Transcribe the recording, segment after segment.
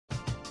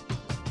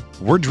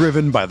We're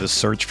driven by the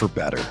search for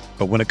better.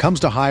 But when it comes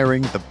to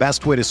hiring, the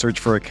best way to search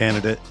for a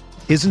candidate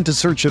isn't to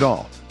search at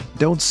all.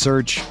 Don't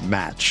search,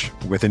 match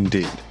with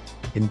Indeed.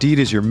 Indeed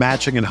is your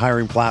matching and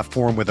hiring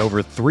platform with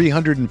over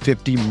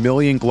 350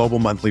 million global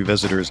monthly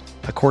visitors,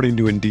 according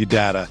to Indeed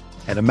data,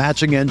 and a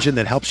matching engine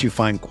that helps you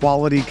find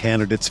quality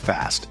candidates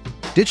fast.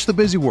 Ditch the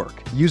busy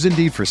work. Use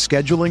Indeed for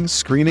scheduling,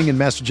 screening, and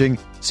messaging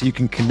so you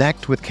can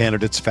connect with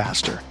candidates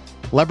faster.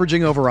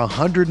 Leveraging over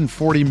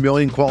 140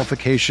 million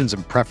qualifications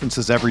and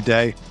preferences every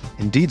day,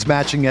 Indeed's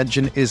matching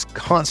engine is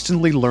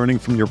constantly learning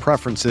from your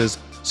preferences,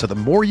 so the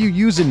more you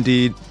use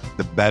Indeed,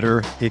 the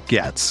better it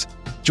gets.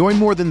 Join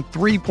more than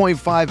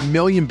 3.5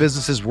 million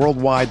businesses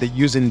worldwide that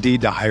use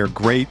Indeed to hire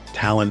great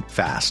talent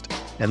fast.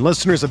 And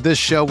listeners of this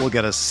show will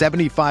get a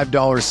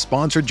 $75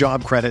 sponsored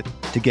job credit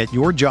to get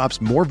your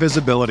jobs more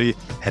visibility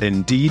at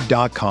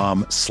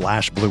Indeed.com/Blue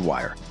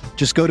Wire.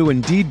 Just go to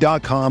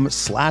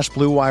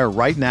Indeed.com/Blue Wire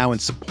right now and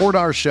support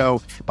our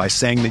show by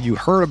saying that you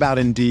heard about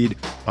Indeed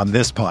on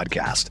this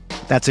podcast.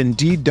 That's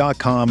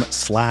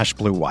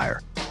Indeed.com/Blue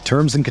Wire.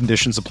 Terms and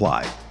conditions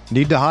apply.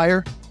 Need to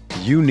hire?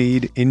 You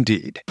need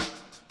Indeed.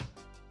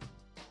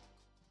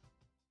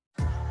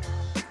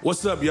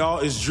 What's up, y'all?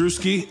 It's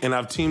Drewski, and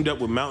I've teamed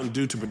up with Mountain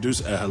Dew to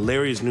produce a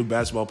hilarious new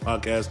basketball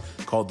podcast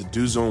called The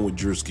Dew Zone with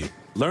Drewski.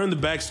 Learn the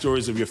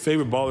backstories of your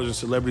favorite ballers and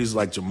celebrities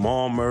like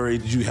Jamal Murray.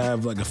 Did you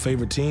have like a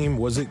favorite team?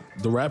 Was it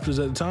the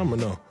Raptors at the time or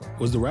no?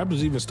 Was the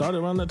Raptors even started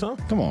around that time?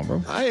 Come on,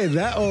 bro. I ain't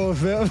that old,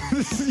 fam.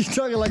 You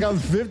talking like I'm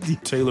 50.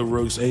 Taylor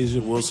Rooks, Asia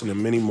Wilson,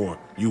 and many more.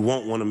 You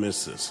won't want to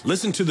miss this.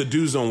 Listen to The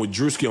Dew Zone with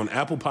Drewski on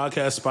Apple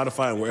Podcasts,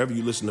 Spotify, and wherever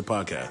you listen to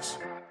podcasts.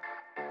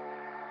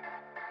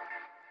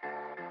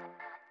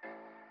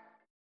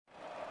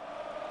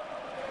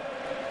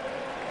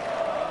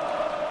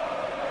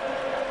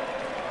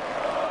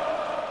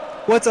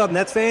 What's up,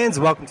 Nets fans?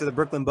 Welcome to the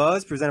Brooklyn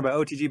Buzz, presented by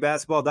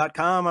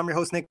OTGBasketball.com. I'm your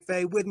host, Nick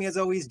Fay. With me, as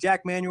always,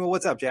 Jack Manuel.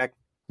 What's up, Jack?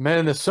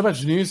 Man, there's so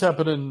much news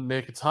happening,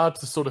 Nick. It's hard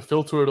to sort of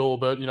filter it all,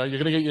 but, you know, you're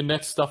going to get your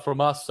Nets stuff from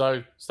us,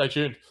 so stay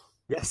tuned.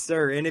 Yes,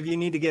 sir. And if you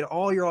need to get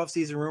all your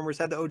offseason rumors,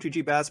 head to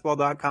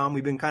OTGBasketball.com.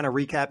 We've been kind of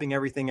recapping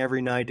everything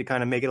every night to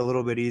kind of make it a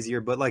little bit easier.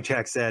 But like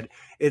Jack said,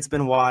 it's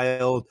been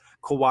wild.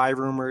 Kawhi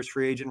rumors,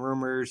 free agent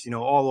rumors, you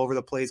know, all over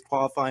the place,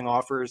 qualifying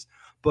offers.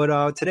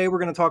 But today we're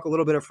going to talk a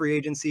little bit of free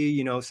agency,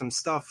 you know, some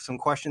stuff, some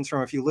questions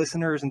from a few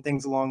listeners and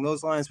things along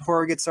those lines. Before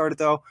we get started,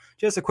 though,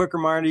 just a quick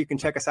reminder, you can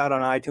check us out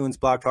on iTunes,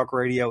 Blog Talk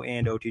Radio,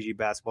 and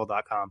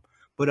OTGBasketball.com.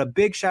 But a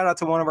big shout out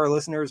to one of our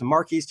listeners,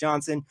 Marquise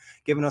Johnson,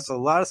 giving us a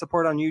lot of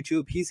support on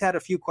YouTube. He's had a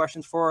few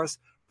questions for us.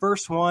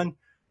 First one,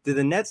 do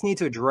the Nets need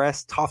to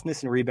address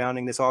toughness and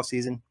rebounding this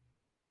offseason?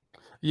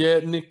 Yeah,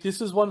 Nick,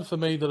 this is one for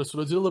me that I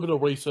sort of did a little bit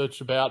of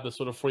research about the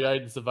sort of free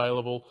agents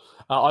available.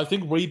 I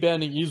think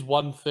rebounding is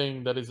one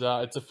thing that is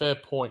it's a fair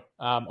point.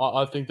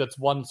 I think that's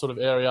one sort of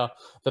area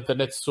that the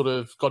Nets sort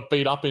of got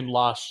beat up in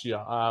last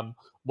year.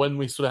 When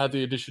we sort of had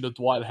the addition of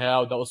Dwight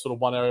Howard, that was sort of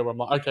one area where I'm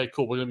like, okay,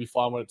 cool, we're going to be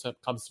fine when it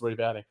comes to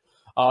rebounding.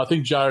 I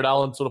think Jared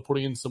Allen sort of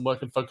putting in some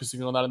work and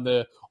focusing on that in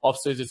the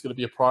offseason is going to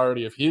be a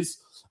priority of his.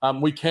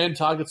 We can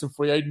target some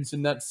free agents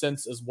in that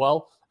sense as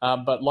well.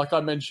 But like I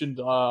mentioned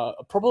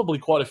probably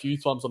quite a few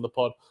times on the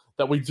pod,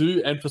 that we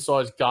do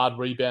emphasize guard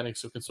rebounding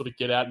so we can sort of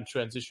get out and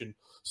transition.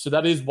 So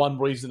that is one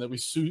reason that we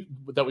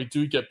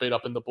do get beat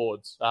up in the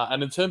boards.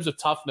 And in terms of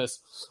toughness,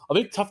 I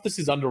think toughness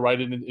is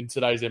underrated in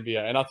today's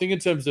NBA. And I think in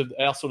terms of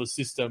our sort of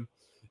system,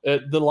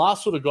 the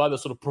last sort of guy that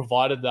sort of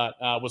provided that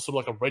was sort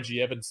of like a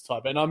Reggie Evans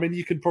type. And I mean,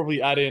 you could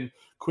probably add in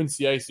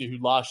Quincy Acey, who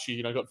last year,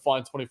 you know, got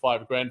fined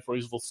 $25,000 for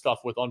his little stuff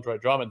with Andre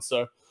Drummond.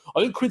 So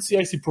I think Quincy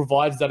Acey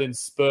provides that in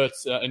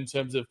spurts in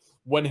terms of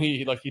when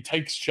he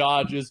takes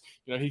charges.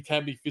 You know, he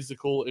can be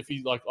physical if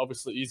he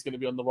obviously he's going to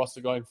be on the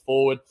roster going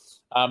forward.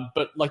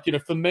 But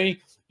for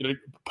me, you know,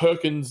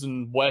 Perkins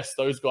and West,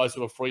 those guys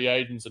who are free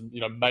agents and,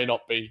 you know, may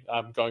not be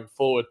going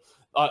forward.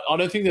 I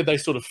don't think that they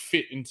sort of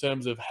fit in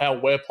terms of how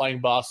we're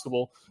playing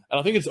basketball. And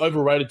I think it's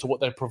overrated to what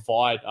they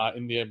provide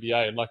in the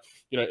NBA. And,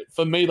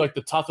 for me,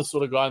 the toughest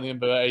sort of guy in the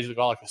NBA is a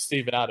guy like a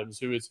Steven Adams,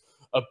 who is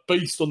a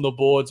beast on the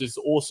boards, is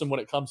awesome when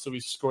it comes to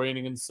his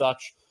screening and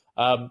such.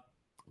 But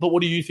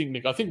what do you think,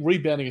 Nick? I think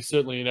rebounding is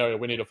certainly an area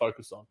we need to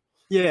focus on.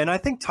 Yeah, and I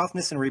think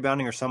toughness and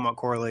rebounding are somewhat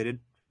correlated.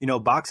 You know,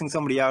 boxing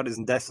somebody out is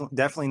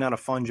definitely not a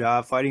fun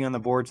job. Fighting on the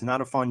boards is not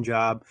a fun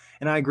job.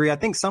 And I agree. I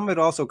think some of it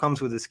also comes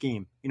with the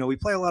scheme. You know, we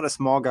play a lot of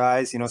small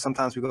guys. You know,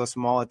 sometimes we go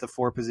small at the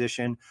 4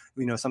 position.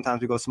 You know,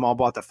 sometimes we go small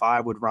ball at the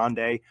 5 with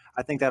Rondé.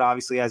 I think that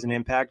obviously has an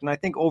impact. And I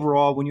think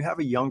overall, when you have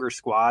a younger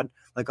squad,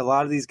 like a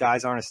lot of these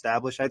guys aren't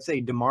established. I'd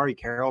say DeMarre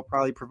Carroll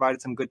probably provided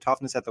some good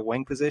toughness at the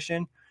wing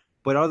position.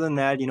 But other than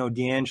that, you know,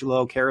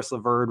 D'Angelo, Karis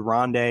LeVert,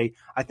 Rondé,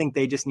 I think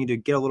they just need to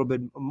get a little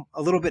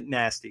bit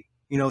nasty.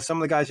 You know, some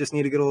of the guys just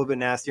need to get a little bit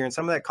nastier, and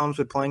some of that comes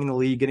with playing in the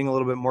league, getting a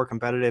little bit more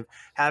competitive,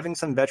 having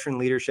some veteran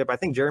leadership. I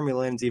think Jeremy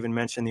Lin's even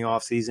mentioned in the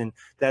offseason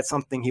that's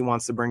something he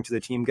wants to bring to the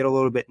team, get a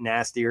little bit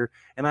nastier.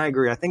 And I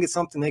agree. I think it's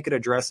something they could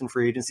address in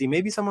free agency.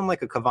 Maybe someone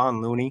like a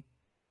Kevon Looney,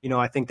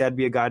 I think that'd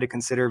be a guy to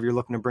consider if you're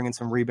looking to bring in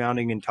some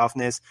rebounding and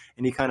toughness,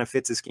 and he kind of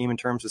fits the scheme in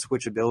terms of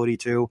switchability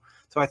too.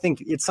 So I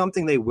think it's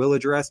something they will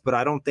address, but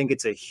I don't think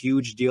it's a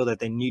huge deal that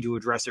they need to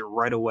address it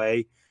right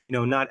away.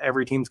 Not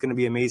every team's going to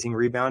be amazing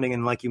rebounding.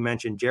 And like you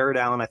mentioned, Jared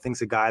Allen, I think,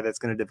 is a guy that's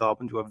going to develop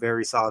into a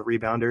very solid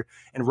rebounder.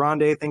 And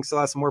Rondé, I think, still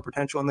has some more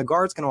potential. And the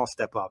guards can all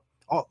step up.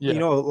 A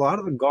lot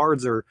of the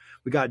guards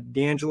we got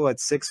D'Angelo at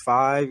 6'5",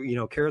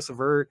 Karis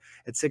LeVert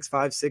at 6'5",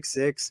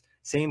 6'6".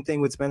 Same thing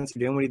with Spencer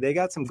Dinwiddie. They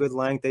got some good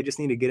length. They just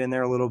need to get in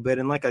there a little bit.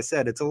 And like I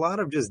said, it's a lot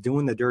of just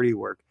doing the dirty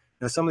work.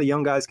 Some of the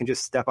young guys can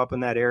just step up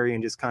in that area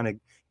and just kind of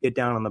get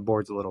down on the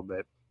boards a little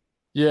bit.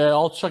 Yeah,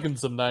 I'll chuck in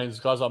some names,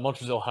 guys like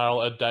Montrezl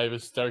Harrell, Ed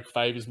Davis, Derek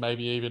Favors,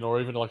 maybe even,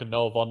 or even like a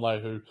Noah Vonleh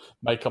who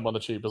may come on the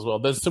cheap as well.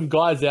 There's some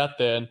guys out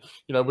there, and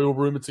we were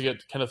rumored to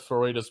get Kenneth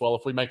Faried as well.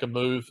 If we make a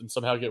move and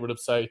somehow get rid of,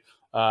 say,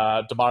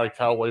 Damari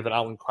Carroll or even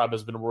Alan Crabb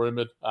has been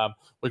rumored,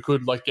 we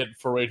could get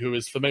Faried, who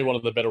is for me one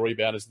of the better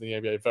rebounders in the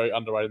NBA, very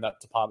underrated in that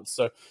department.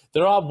 So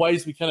there are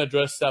ways we can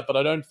address that, but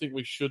I don't think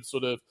we should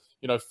sort of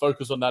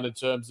focus on that in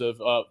terms of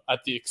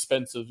at the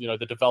expense of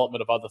the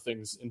development of other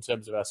things in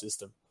terms of our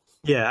system.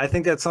 Yeah, I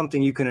think that's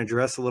something you can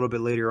address a little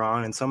bit later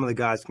on, and some of the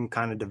guys can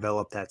kind of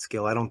develop that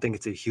skill. I don't think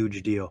it's a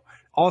huge deal.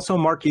 Also,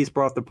 Marquise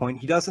brought up the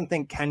point. He doesn't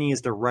think Kenny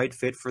is the right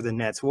fit for the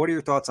Nets. What are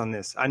your thoughts on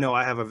this? I know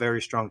I have a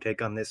very strong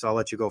take on this, so I'll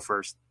let you go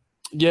first.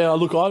 Yeah,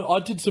 look, I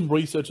did some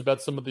research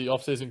about some of the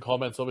off-season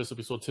comments. Obviously,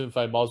 we saw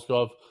Timofey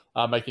Mozgov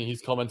making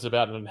his comments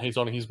about it, and he's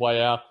on his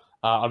way out.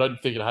 I don't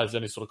think it has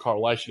any sort of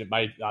correlation. It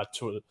may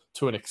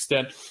to an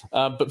extent.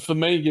 But for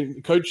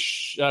me,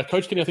 Coach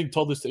Kenny, I think,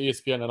 told this to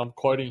ESPN, and I'm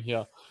quoting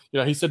here.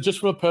 He said, just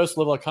from a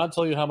personal level, I can't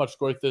tell you how much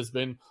growth there's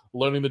been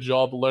learning the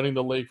job, learning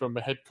the league from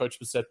a head coach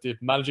perspective,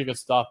 managing a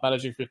staff,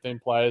 managing 15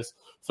 players,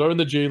 throwing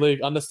the G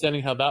League,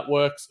 understanding how that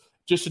works.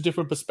 Just a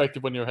different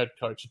perspective when you're a head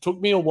coach. It took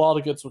me a while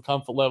to get to a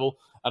comfort level,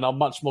 and I'm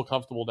much more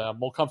comfortable now.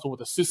 More comfortable with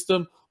the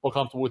system, more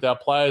comfortable with our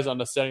players,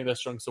 understanding their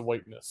strengths and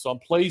weakness. So I'm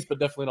pleased, but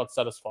definitely not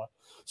satisfied.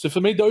 So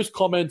for me, those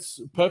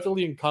comments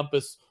perfectly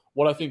encompass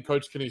what I think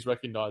Coach Kenny's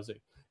recognizing.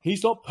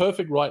 He's not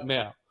perfect right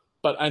now,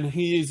 and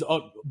he is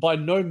by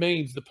no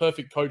means the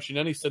perfect coach in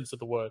any sense of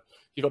the word.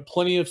 He got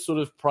plenty of sort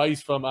of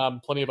praise from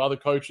plenty of other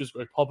coaches,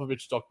 Greg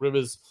Popovich, Doc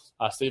Rivers,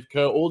 Steve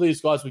Kerr. All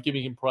these guys were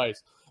giving him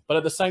praise. But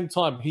at the same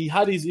time, he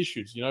had his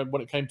issues,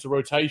 when it came to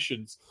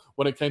rotations,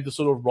 when it came to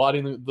sort of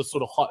riding the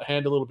sort of hot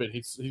hand a little bit,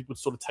 he would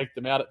sort of take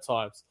them out at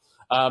times.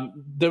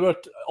 There were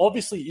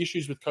obviously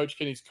issues with Coach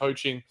Kenny's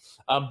coaching,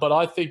 but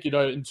I think,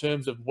 in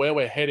terms of where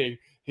we're heading,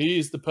 he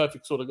is the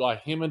perfect sort of guy.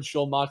 Him and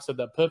Sean Marks had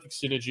that perfect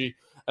synergy,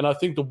 and I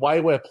think the way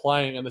we're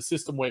playing and the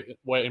system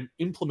we're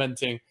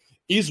implementing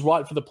is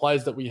right for the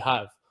players that we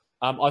have.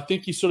 I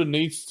think he sort of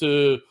needs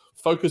to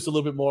focus a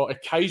little bit more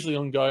occasionally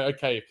on going,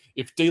 okay,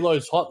 if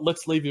D'Lo's hot,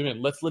 let's leave him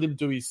in. Let's let him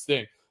do his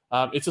thing.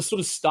 It's a sort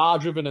of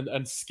star-driven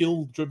and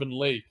skill-driven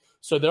league.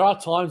 So there are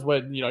times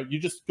where, you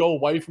just go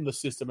away from the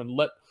system and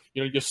let,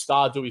 your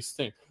star do his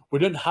thing. We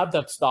don't have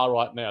that star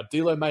right now.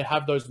 D'Lo may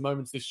have those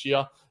moments this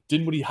year.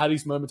 Dinwiddie had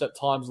his moments at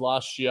times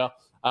last year.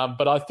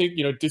 But I think,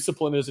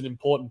 discipline is an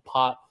important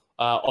part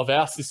of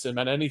our system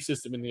and any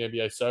system in the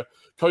NBA. So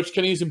Coach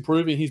Kenny is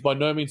improving. He's by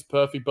no means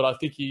perfect, but I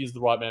think he is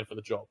the right man for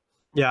the job.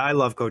 Yeah, I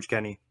love Coach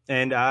Kenny.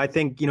 And I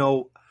think,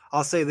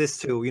 I'll say this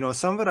too.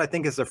 Some of it I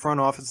think is the front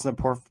office and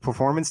the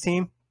performance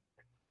team.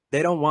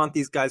 They don't want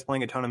these guys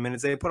playing a ton of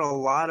minutes. They put a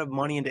lot of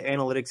money into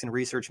analytics and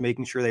research,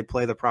 making sure they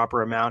play the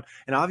proper amount.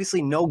 And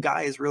obviously no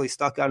guy has really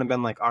stuck out and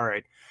been like, all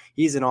right,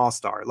 he's an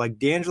all-star. Like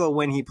D'Angelo,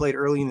 when he played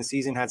early in the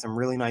season, had some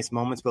really nice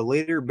moments. But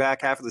later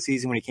back half of the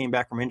season, when he came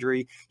back from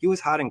injury, he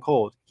was hot and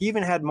cold. He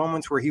even had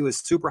moments where he was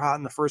super hot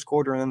in the first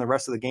quarter, and then the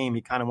rest of the game,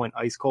 he kind of went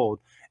ice cold.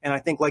 And I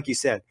think, like you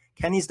said,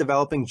 Kenny's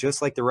developing just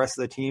like the rest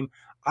of the team.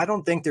 I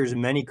don't think there's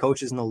many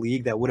coaches in the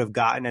league that would have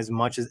gotten as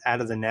much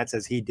out of the Nets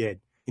as he did.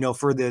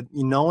 For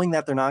knowing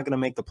that they're not going to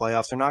make the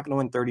playoffs, they're not going to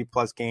win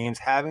 30-plus games,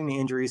 having the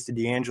injuries to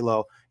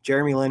D'Angelo,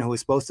 Jeremy Lin, who was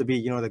supposed to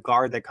be, the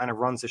guard that kind of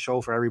runs the show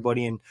for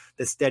everybody and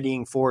the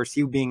steadying force,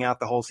 he being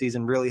out the whole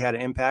season really had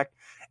an impact.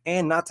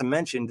 And not to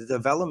mention the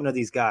development of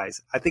these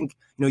guys. I think,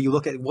 you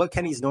look at what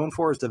Kenny's known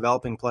for is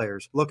developing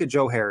players. Look at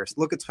Joe Harris.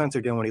 Look at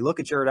Spencer Dinwiddie. Look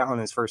at Jared Allen in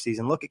his first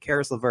season. Look at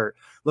Karis LeVert.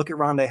 Look at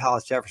Rondé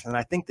Hollis-Jefferson.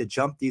 I think the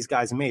jump these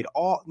guys made,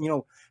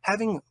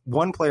 having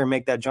one player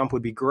make that jump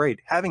would be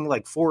great. Having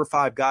like 4 or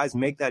 5 guys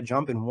make that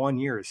jump in 1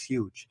 year is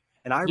huge.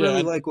 And I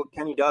really like what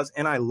Kenny does,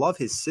 and I love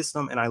his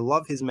system, and I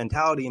love his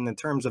mentality in the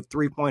terms of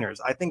three-pointers.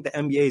 I think the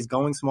NBA is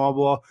going small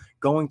ball,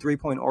 going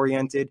three-point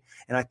oriented,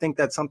 and I think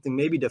that's something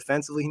maybe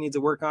defensively he needs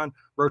to work on.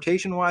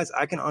 Rotation-wise,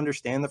 I can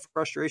understand the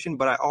frustration,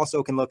 but I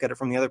also can look at it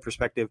from the other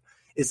perspective.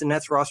 Is the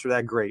Nets roster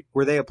that great?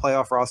 Were they a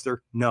playoff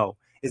roster? No.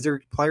 Is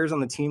there players on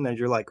the team that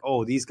you're like,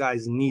 oh, these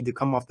guys need to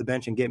come off the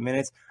bench and get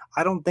minutes?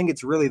 I don't think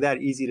it's really that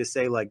easy to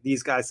say, like,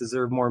 these guys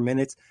deserve more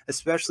minutes,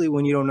 especially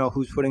when you don't know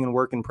who's putting in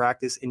work in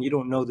practice and you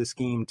don't know the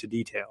scheme to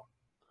detail.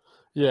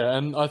 Yeah,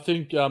 and I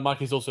think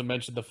Mikey's also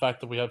mentioned the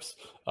fact that we have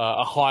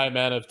a high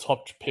amount of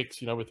top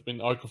picks, within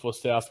Okafor,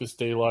 Stauskas,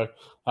 D'Lo,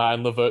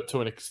 and Levert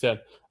to an extent.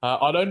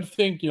 I don't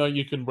think,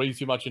 you can read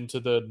too much into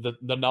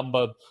the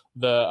number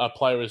the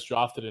player is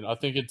drafted in. I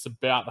think it's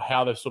about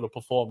how they've sort of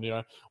performed.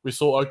 We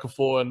saw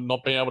Okafor and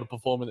not being able to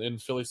perform in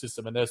Philly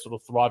system, and they're sort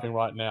of thriving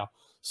right now.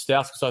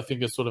 Stauskas, I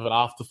think, is sort of an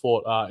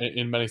afterthought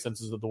in many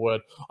senses of the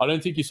word. I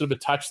don't think you sort of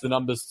attach the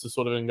numbers to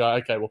sort of and go,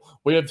 okay, well,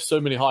 we have so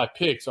many high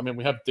picks. I mean,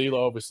 we have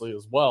D'Lo obviously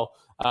as well.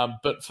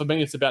 But for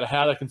me, it's about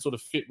how they can sort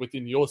of fit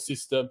within your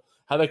system,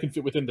 how they can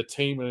fit within the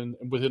team and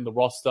within the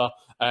roster,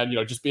 and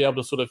just be able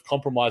to sort of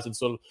compromise and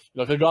sort of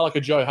like a guy like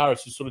a Joe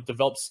Harris who sort of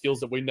developed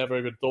skills that we never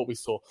even thought we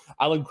saw.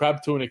 Alan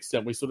Crabb, to an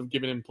extent, we sort of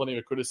given him plenty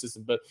of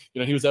criticism, but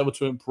he was able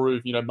to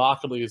improve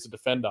markedly as a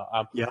defender.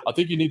 I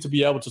think you need to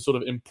be able to sort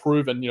of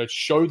improve and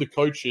show the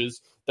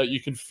coaches that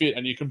you can fit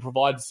and you can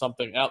provide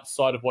something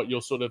outside of what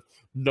your sort of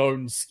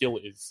known skill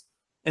is.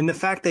 And the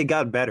fact they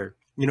got better.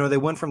 They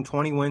went from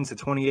 20 wins to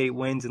 28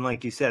 wins. And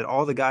like you said,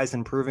 all the guys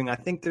improving. I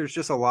think there's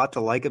just a lot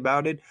to like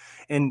about it.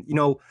 And,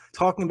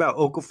 talking about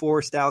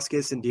Okafor,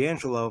 Stauskas, and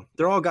D'Angelo,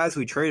 they're all guys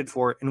we traded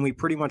for, and we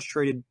pretty much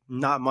traded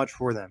not much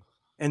for them.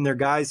 And they're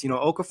guys,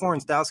 Okafor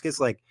and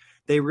Stauskas,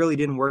 they really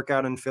didn't work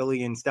out in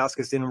Philly, and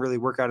Stauskas didn't really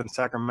work out in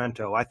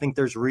Sacramento. I think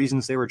there's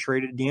reasons they were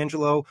traded.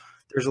 D'Angelo,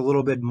 there's a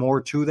little bit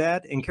more to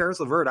that. And Caris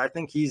LeVert, I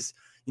think he's,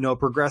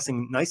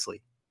 progressing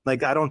nicely. I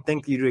don't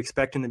think you'd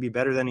expect him to be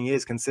better than he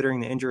is,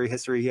 considering the injury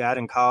history he had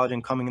in college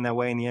and coming in that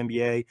way in the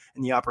NBA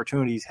and the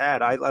opportunities he's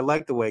had. I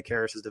like the way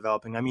Caris is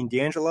developing. I mean,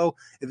 D'Angelo,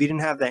 if he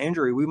didn't have that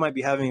injury, we might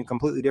be having a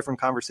completely different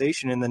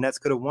conversation, and the Nets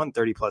could have won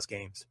 30-plus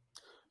games.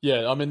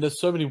 Yeah, I mean, there's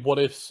so many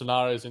what-if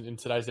scenarios in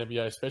today's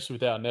NBA, especially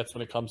with our Nets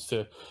when it comes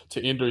to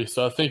injury.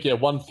 So I think,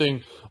 one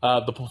thing,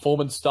 the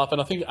performance stuff, and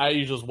I think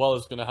age as well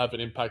is going to have an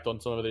impact on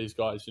some of these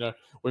guys.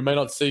 We may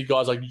not see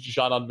guys like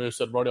Dzanan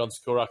Musa and Rodion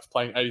Skurac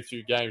playing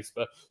 82 games,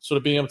 but sort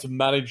of being able to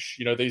manage,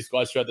 these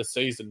guys throughout the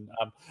season,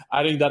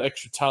 adding that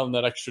extra talent,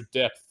 that extra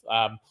depth.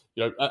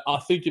 I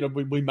think,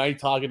 we may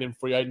target in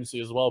free agency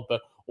as well, but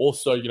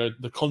also,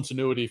 the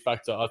continuity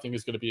factor, I think,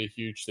 is going to be a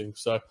huge thing.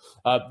 So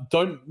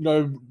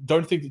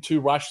don't think too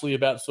rashly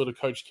about sort of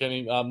Coach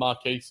Kenny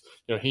Marquise.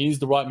 He's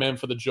the right man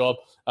for the job.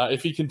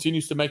 If he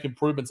continues to make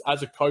improvements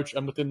as a coach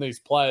and within these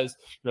players,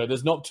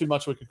 there's not too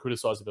much we can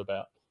criticize him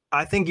about.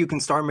 I think you can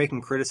start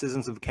making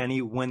criticisms of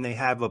Kenny when they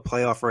have a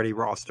playoff-ready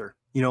roster.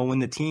 When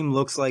the team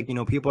looks like,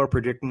 people are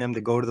predicting them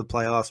to go to the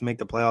playoffs, make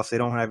the playoffs, they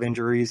don't have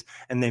injuries,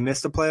 and they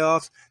miss the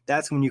playoffs,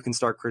 that's when you can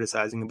start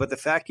criticizing him. But the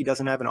fact he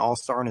doesn't have an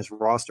all-star in his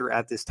roster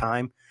at this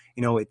time,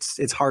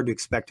 it's hard to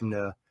expect him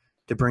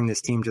to bring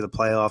this team to the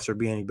playoffs or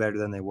be any better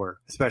than they were,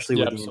 especially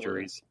with the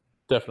injuries.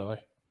 Definitely.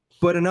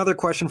 But another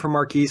question from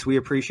Marquise. We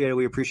appreciate it.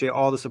 We appreciate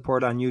all the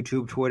support on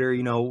YouTube, Twitter.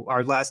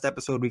 Our last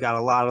episode, we got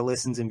a lot of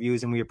listens and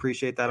views, and we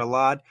appreciate that a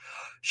lot.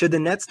 Should the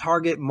Nets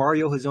target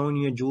Mario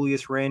Hezonja,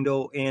 Julius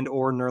Randle, and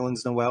or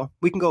Nerlens Noel?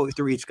 We can go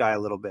through each guy a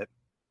little bit.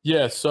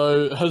 Yeah,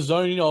 so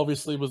Hezonja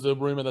obviously was a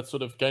rumor that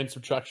sort of gained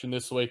some traction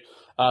this week,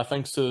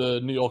 thanks to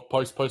the New York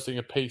Post posting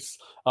a piece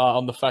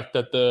on the fact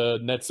that the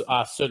Nets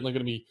are certainly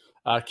going to be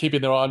keeping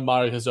their eye on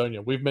Mario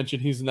Hezonja. We've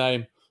mentioned his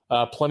name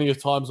plenty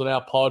of times on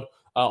our pod.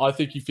 I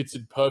think he fits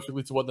in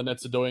perfectly to what the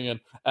Nets are doing, and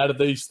out of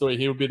these three,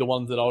 he would be the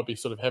ones that I would be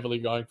sort of heavily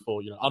going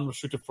for.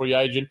 Unrestricted free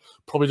agent,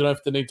 probably don't have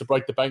the need to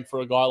break the bank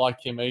for a guy like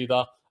him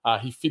either.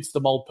 He fits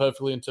the mold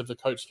perfectly in terms of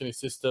Coach Kenny's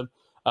system.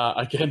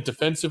 Again,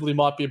 defensively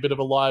might be a bit of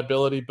a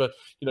liability, but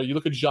you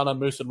look at Dzanan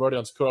Musa and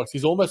Rodion Skurac,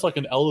 he's almost like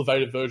an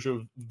elevated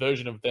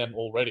version of them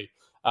already.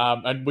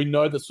 And we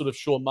know that sort of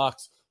Sean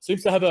Marks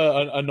seems to have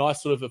a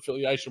nice sort of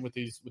affiliation with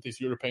these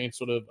European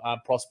sort of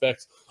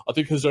prospects. I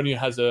think Hezonja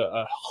has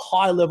a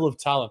high level of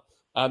talent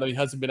that he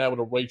hasn't been able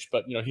to reach,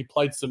 but he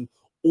played some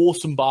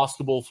awesome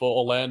basketball for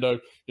Orlando.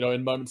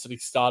 In moments that he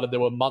started,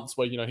 there were months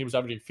where he was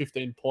averaging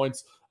 15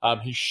 points.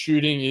 His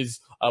shooting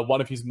is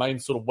one of his main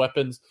sort of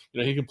weapons.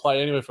 He can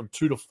play anywhere from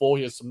 2 to 4.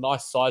 He has some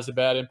nice size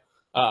about him.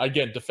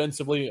 Again,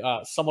 defensively,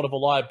 somewhat of a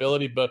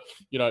liability, but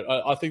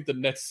I think the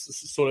Nets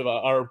sort of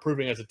are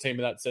improving as a team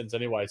in that sense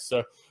anyway.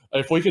 So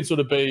if we could sort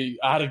of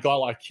add a guy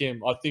like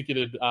him, I think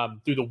it'd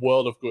do the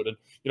world of good, and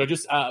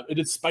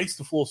it'd space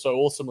the floor so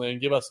awesomely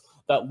and give us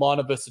that line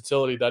of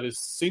versatility that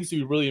seems to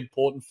be really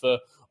important for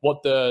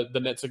what the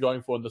Nets are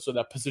going for in the sort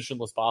of that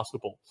positionless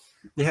basketball.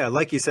 Yeah,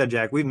 like you said,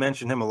 Jack, we've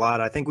mentioned him a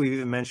lot. I think we've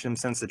even mentioned him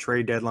since the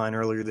trade deadline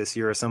earlier this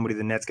year as somebody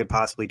the Nets could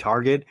possibly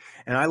target.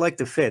 And I like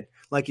the fit.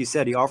 Like you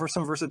said, he offers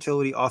some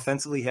versatility.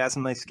 Offensively, he has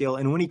some nice skill.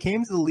 And when he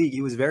came to the league,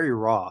 he was very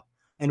raw.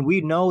 And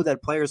we know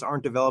that players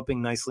aren't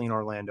developing nicely in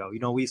Orlando.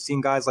 We've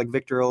seen guys like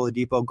Victor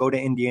Oladipo go to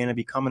Indiana,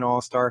 become an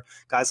all-star.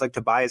 Guys like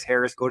Tobias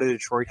Harris go to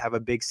Detroit, have a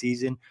big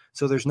season.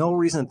 So there's no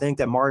reason to think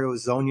that Mario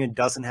Hezonja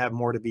doesn't have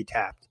more to be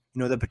tapped.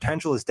 The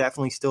potential is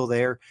definitely still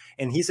there,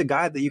 and he's a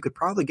guy that you could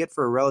probably get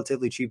for a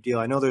relatively cheap deal.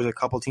 I know there's a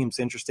couple teams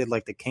interested,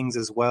 like the Kings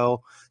as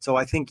well. So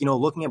I think,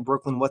 looking at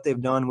Brooklyn, what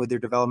they've done with their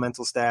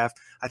developmental staff,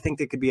 I think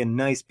that could be a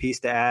nice piece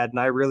to add, and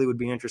I really would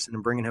be interested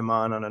in bringing him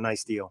on a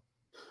nice deal.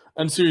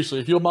 And seriously,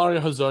 if you're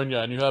Mario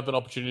Hezonja and you have an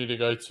opportunity to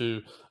go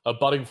to a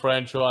budding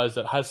franchise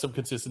that has some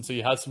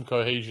consistency, has some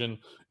cohesion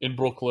in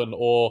Brooklyn,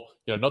 or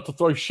not to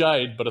throw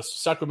shade, but a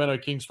Sacramento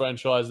Kings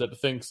franchise that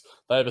thinks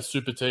they have a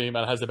super team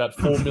and has about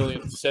 4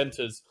 million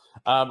centers,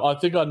 I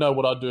think I know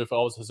what I'd do if I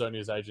was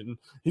Hezonja's agent. And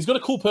he's got a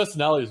cool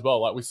personality as well.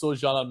 Like we saw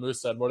Janan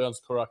Musa and Rodion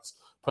Kurucs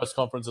press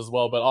conference as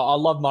well. But I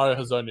love Mario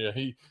Hezonja.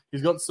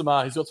 He's got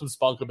some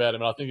spunk about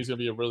him, and I think he's going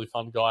to be a really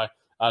fun guy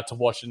to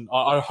watch. And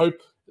I hope.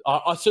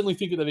 I certainly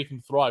think that he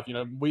can thrive.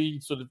 We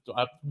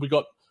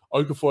got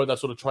Okafor at that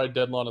sort of trade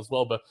deadline as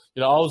well. But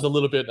I was a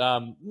little bit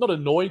not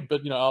annoyed, but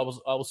I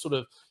was sort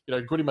of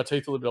gritting my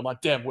teeth a little bit. I'm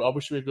like, damn, I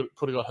wish we could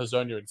have got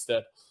Hezonja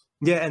instead.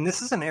 Yeah, and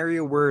this is an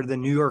area where the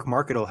New York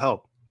market will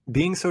help.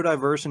 Being so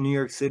diverse in New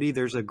York City,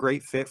 there's a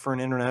great fit for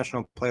an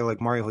international player like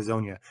Mario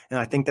Hezonja. And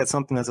I think that's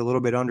something that's a little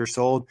bit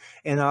undersold.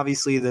 And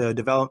obviously the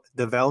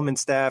development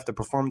staff, the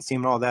performance team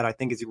and all that, I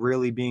think is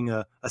really being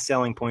a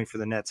selling point for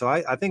the Nets. So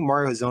I think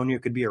Mario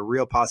Hezonja could be a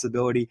real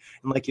possibility.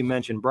 And like you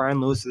mentioned, Brian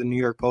Lewis of the New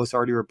York Post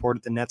already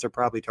reported the Nets are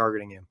probably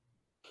targeting him.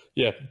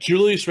 Yeah,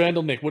 Julius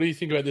Randle, Nick, what do you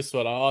think about this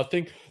one? I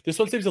think this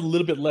one seems a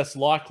little bit less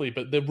likely,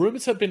 but the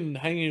rumors have been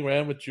hanging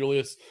around with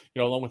Julius,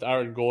 along with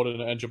Aaron Gordon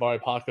and Jabari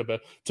Parker.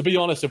 But to be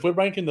honest, if we're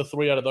ranking the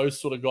three out of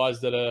those sort of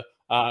guys that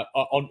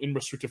are in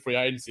restricted free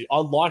agency, I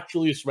like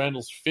Julius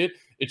Randle's fit.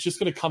 It's just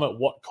going to come at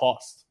what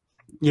cost?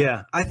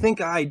 Yeah, I think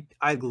I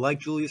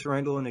like Julius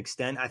Randle in an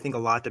extent. I think a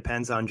lot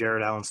depends on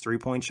Jared Allen's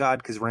three-point shot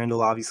because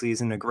Randle obviously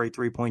isn't a great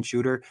three-point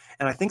shooter.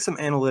 And I think some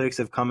analytics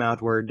have come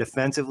out where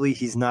defensively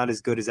he's not as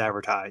good as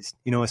advertised,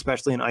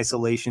 especially in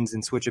isolations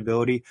and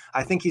switchability.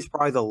 I think he's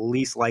probably the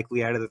least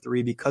likely out of the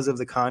three because of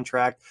the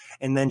contract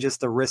and then just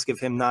the risk of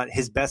him not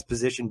his best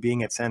position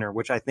being at center,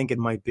 which I think it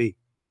might be.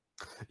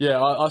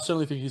 Yeah, I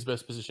certainly think his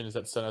best position is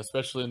at center,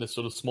 especially in this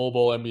sort of small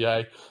ball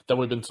NBA that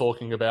we've been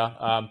talking about.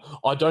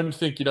 I don't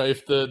think,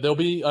 if there'll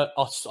be,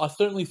 I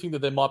certainly think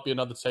that there might be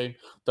another team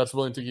that's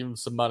willing to give him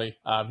some money.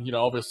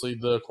 Obviously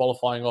the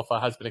qualifying offer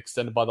has been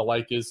extended by the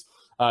Lakers.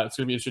 It's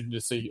going to be interesting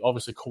to see,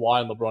 obviously,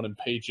 Kawhi and LeBron and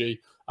PG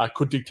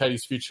could dictate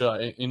his future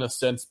in a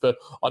sense. But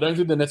I don't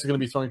think the Nets are going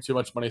to be throwing too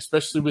much money,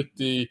 especially with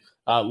the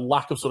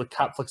lack of sort of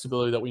cap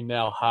flexibility that we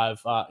now have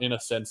in a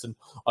sense. And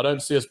I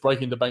don't see us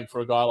breaking the bank for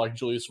a guy like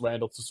Julius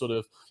Randle to sort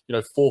of,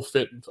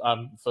 forfeit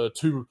for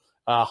two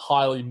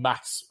highly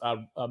max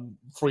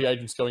free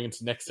agents going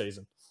into next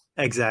season.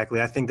 Exactly.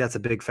 I think that's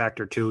a big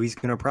factor too. He's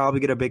going to probably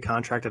get a big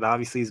contract that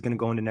obviously is going to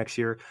go into next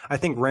year. I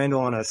think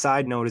Randle, on a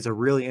side note, is a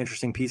really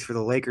interesting piece for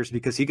the Lakers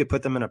because he could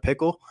put them in a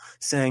pickle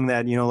saying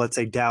that, let's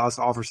say Dallas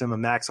offers him a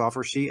max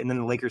offer sheet and then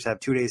the Lakers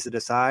have 2 days to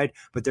decide,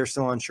 but they're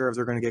still unsure if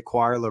they're going to get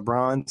Kawhi or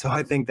LeBron. So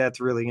I think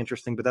that's really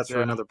interesting, but that's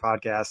for another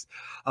podcast.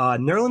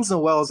 Nerlens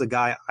Noel is a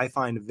guy I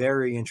find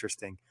very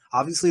interesting.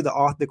 Obviously, the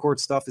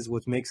off-the-court stuff is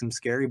what makes him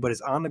scary, but his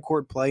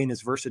on-the-court play and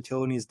his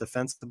versatility and his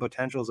defensive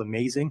potential is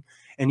amazing.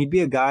 And he'd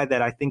be a guy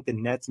that I think the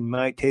Nets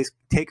might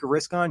take a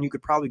risk on. You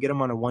could probably get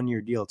him on a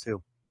one-year deal,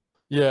 too.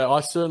 Yeah, I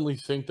certainly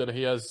think that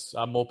he has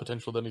more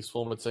potential than his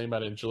former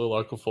teammate in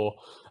Jahlil Okafor.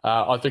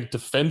 I think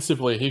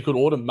defensively, he could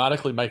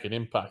automatically make an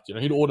impact.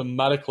 He'd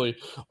automatically.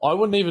 I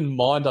wouldn't even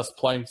mind us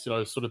playing,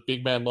 sort of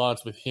big man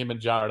lines with him and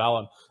Jared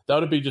Allen.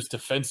 That would be just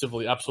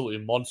defensively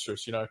absolutely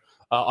monstrous.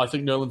 I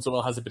think Nerlens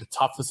Noel has a bit of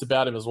toughness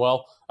about him as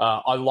well.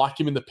 I like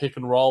him in the pick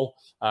and roll.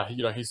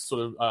 He's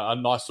sort of a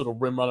nice sort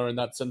of rim runner in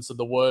that sense of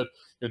the word.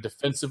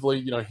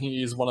 Defensively,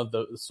 he is one of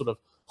the sort of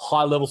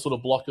high level sort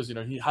of blockers.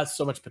 He has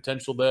so much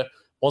potential there.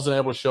 Wasn't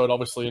able to show it,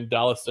 obviously, in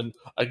Dallas. And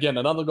again,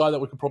 another guy that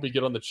we could probably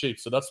get on the cheap.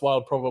 So that's why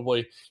I'd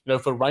probably,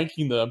 for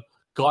ranking them,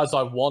 guys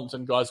I want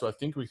and guys who I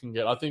think we can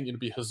get, I think it'd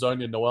be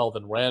Hezonja, Noel,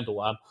 then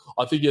Randle.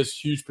 I think he has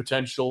huge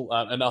potential.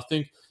 And I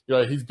think,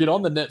 he's been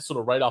on the net sort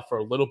of radar for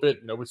a little bit.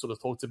 We sort of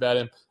talked about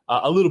him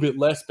a little bit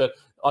less, but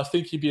I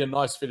think he'd be a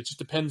nice fit. It just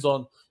depends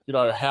on,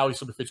 how he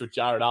sort of fits with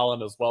Jared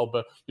Allen as well.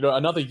 But,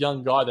 another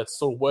young guy that's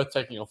sort of worth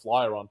taking a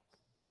flyer on.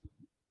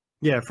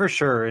 Yeah, for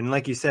sure. And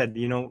like you said,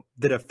 the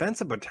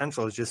defensive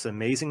potential is just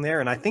amazing there.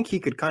 And I think he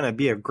could kind of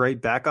be a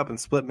great backup and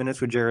split minutes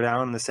with Jared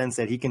Allen in the sense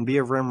that he can be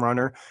a rim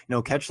runner,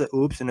 catch the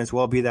oops and as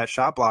well be that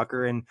shot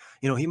blocker. And,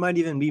 he might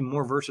even be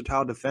more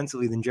versatile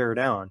defensively than Jared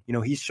Allen.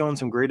 He's shown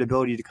some great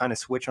ability to kind of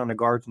switch on the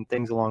guards and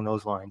things along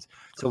those lines.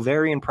 So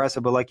very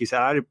impressive. But like you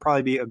said, I'd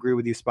probably agree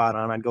with you spot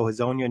on. I'd go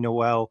Hezonja,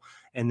 Noel,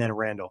 and then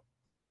Randle.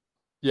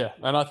 Yeah,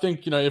 and I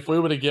think, if we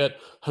were to get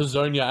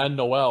Hezonja and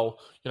Noel,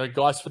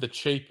 guys for the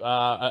cheap,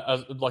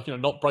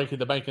 not breaking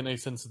the bank in any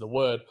sense of the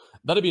word,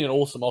 that'd be an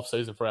awesome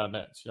offseason for our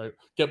Nets.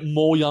 Get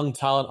more young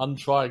talent,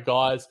 untried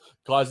guys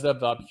that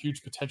have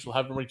huge potential,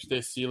 haven't reached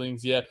their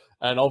ceilings yet.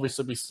 And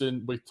obviously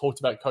we talked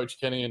about Coach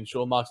Kenny and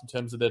Sean Marks in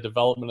terms of their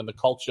development and the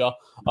culture.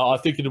 I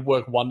think it'd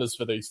work wonders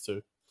for these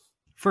two.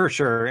 For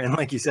sure. And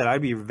like you said,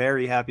 I'd be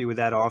very happy with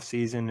that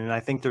offseason. And I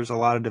think there's a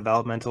lot of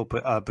developmental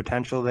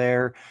potential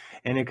there.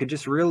 And it could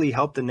just really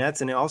help the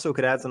Nets. And it also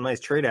could add some nice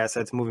trade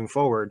assets moving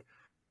forward.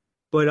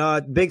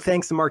 But big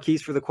thanks to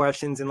Marquise for the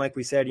questions. And like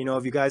we said,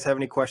 if you guys have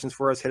any questions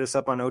for us, hit us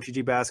up on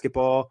OTG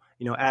Basketball,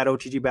 at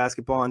OTG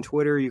Basketball on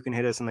Twitter. You can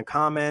hit us in the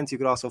comments. You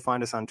could also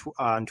find us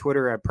on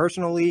Twitter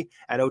personally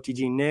at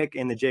OTG Nick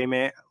and the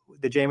J-Man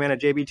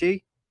at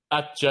JBT.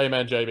 At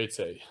J-Man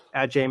JBT.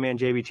 At J-Man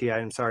JBT.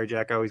 I'm sorry,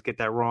 Jack. I always get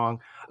that wrong.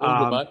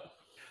 Good, mate.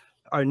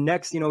 Our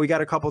next, we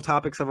got a couple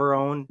topics of our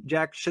own.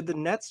 Jack, should the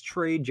Nets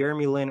trade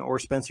Jeremy Lin or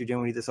Spencer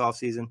Dinwiddie this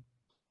offseason?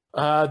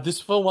 This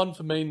for one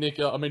for me, Nick.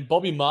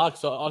 Bobby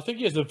Marks, I think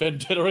he has a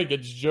vendetta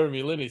against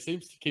Jeremy Lin. He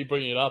seems to keep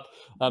bringing it up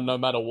no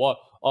matter what.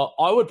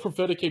 I would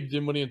prefer to keep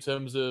Dinwiddie in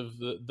terms of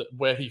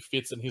where he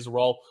fits in his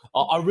role.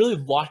 I really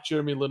like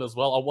Jeremy Lin as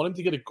well. I want him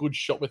to get a good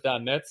shot with our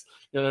Nets.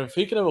 If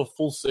he can have a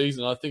full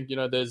season, I think,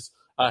 there's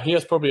he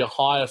has probably a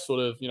higher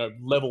sort of,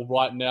 level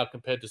right now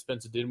compared to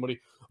Spencer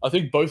Dinwiddie. I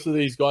think both of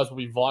these guys will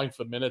be vying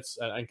for minutes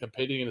and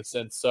competing in a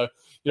sense. So,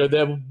 there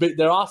are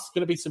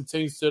going to be some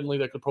teams certainly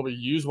that could probably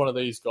use one of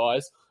these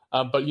guys.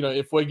 But,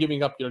 if we're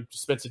giving up,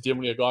 Spencer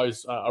Dinwiddie, a guy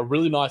who's a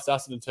really nice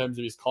asset in terms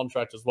of his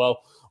contract as well,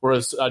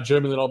 whereas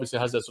Jeremy Lin obviously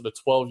has that sort of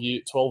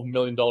 $12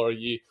 million a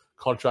year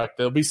contract,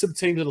 there'll be some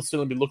teams that'll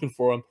still be looking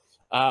for him.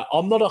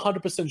 I'm not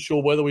 100%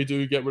 sure whether we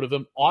do get rid of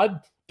them. I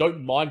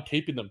don't mind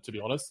keeping them, to be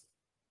honest.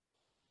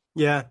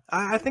 Yeah,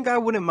 I think I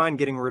wouldn't mind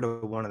getting rid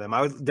of one of them.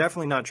 I would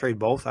definitely not trade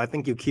both. I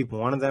think you keep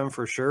one of them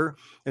for sure.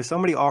 If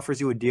somebody offers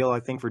you a deal,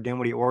 I think for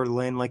Dinwiddie or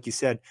Lin, like you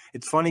said,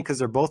 it's funny because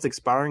they're both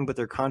expiring, but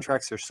their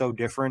contracts are so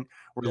different.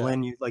 Where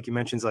Lin, like you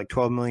mentioned, is like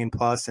 $12 million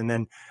plus, and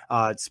then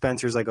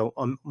Spencer's like a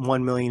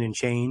 $1 million and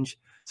change.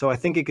 So I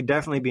think it could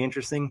definitely be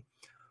interesting.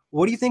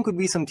 What do you think would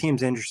be some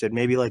teams interested?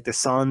 Maybe like the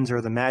Suns or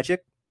the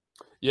Magic?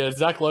 Yeah,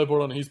 Zach Lowe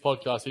on his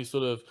podcast, he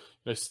sort of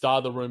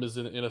started the rumors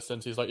in a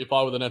sense. He's like, if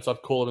I were the Nets,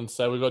 I'd call it and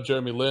say, we've got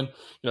Jeremy Lin,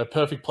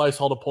 perfect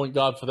placeholder point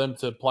guard for them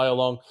to play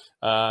along.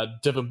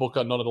 Devin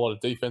Booker, not a lot of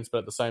defense, but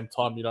at the same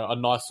time, a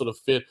nice sort of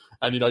fit.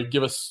 And,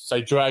 give us,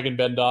 say, Dragon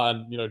Bender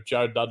and,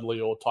 Jared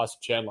Dudley or Tyson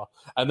Chandler.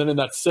 And then in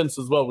that sense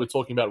as well, we're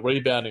talking about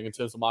rebounding in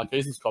terms of Mark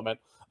Eason's comment.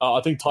 I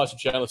think Tyson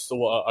Chandler is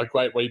still a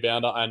great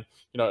rebounder and,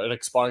 an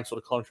expiring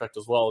sort of contract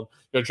as well.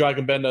 And,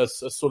 Dragon Bender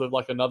is sort of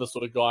like another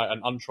sort of guy,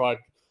 an untried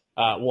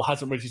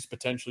hasn't reached his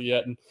potential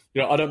yet. And,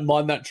 I don't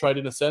mind that trade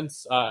in a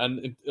sense.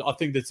 And I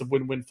think that's a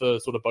win-win for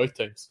sort of both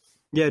teams.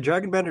 Yeah,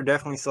 Dragon Bender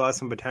definitely still has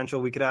some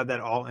potential. We could have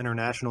that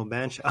all-international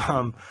bench.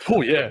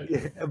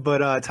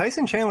 But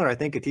Tyson Chandler, I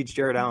think, could teach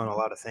Jared Allen a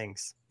lot of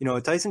things.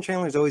 Tyson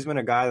Chandler's always been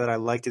a guy that I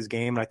liked his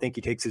game, and I think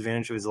he takes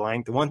advantage of his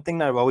length. The one thing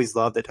that I've always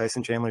loved that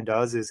Tyson Chandler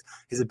does is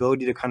his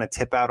ability to kind of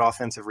tip out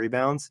offensive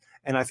rebounds.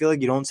 And I feel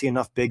like you don't see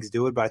enough bigs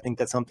do it, but I think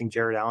that's something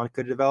Jared Allen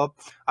could develop.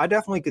 I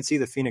definitely could see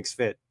the Phoenix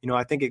fit.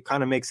 I think it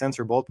kind of makes sense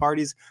for both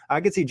parties.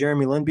 I could see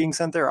Jeremy Lin being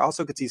sent there. I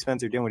also could see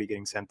Spencer Dinwiddie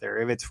getting sent there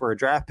if it's for a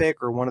draft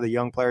pick or one of the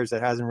young players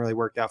that hasn't really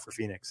worked out for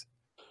Phoenix.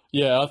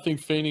 Yeah, I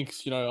think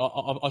Phoenix,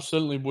 I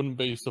certainly wouldn't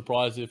be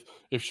surprised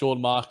if Sean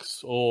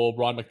Marks or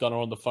Ryan McDonough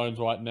are on the phones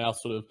right now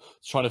sort of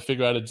trying to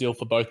figure out a deal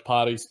for both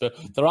parties. But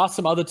there are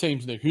some other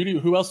teams, Nick.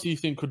 Who else do you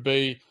think could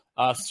be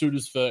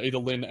suitors for either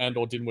Lin and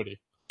or Dinwiddie?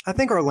 I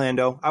think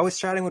Orlando. I was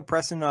chatting with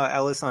Preston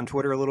Ellis on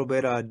Twitter a little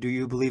bit. Do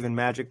You Believe in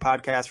Magic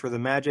podcast for the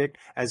Magic,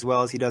 as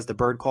well as he does the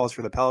bird calls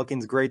for the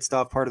Pelicans. Great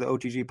stuff, part of the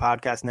OTG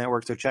podcast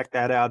network, so check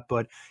that out.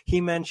 But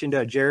he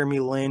mentioned Jeremy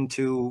Lin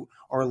to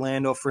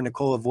Orlando for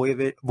Nikola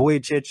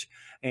Vujicic,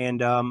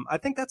 and I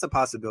think that's a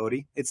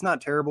possibility. It's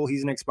not terrible.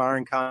 He's an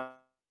expiring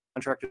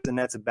contract with the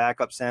Nets, a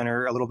backup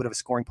center, a little bit of a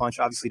scoring punch.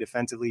 Obviously,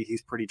 defensively,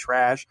 he's pretty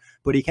trash,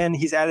 but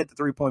he's added the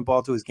three-point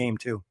ball to his game,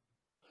 too.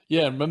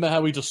 Yeah, remember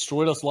how he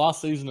destroyed us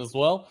last season as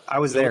well? I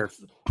was there.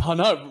 I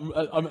know.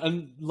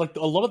 And like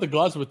a lot of the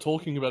guys we're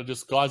talking about are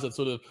just guys that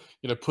sort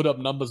of, put up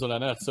numbers on our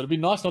Nets. So it'd be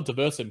nice not to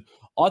verse him.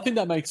 I think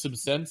that makes some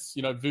sense.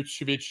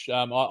 Vucevic,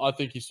 I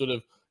think he sort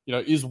of,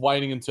 is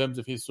waning in terms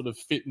of his sort of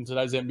fit in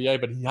today's NBA,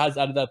 but he has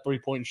added that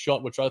three-point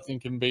shot, which I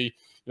think can be,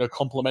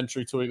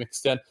 complementary to an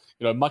extent,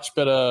 much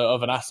better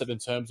of an asset in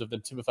terms of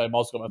than Timofey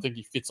Mozgov. I think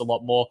he fits a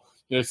lot more,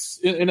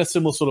 in a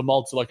similar sort of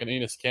mold to like an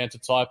Enes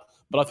Kanter type,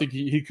 but I think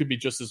he could be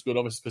just as good,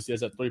 obviously, because he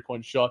has that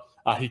three-point shot.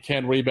 He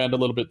can rebound a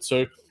little bit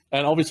too.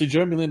 And obviously,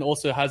 Jeremy Lin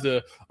also has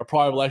a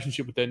prior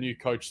relationship with their new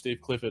coach,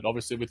 Steve Clifford,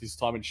 obviously with his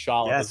time in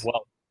Charlotte as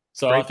well.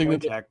 So I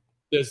think that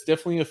there's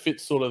definitely a fit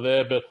sort of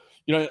there, but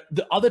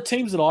the other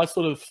teams that I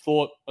sort of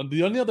thought, and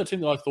the only other team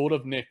that I thought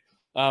of, Nick,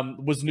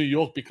 was New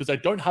York, because they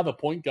don't have a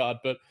point guard,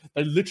 but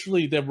they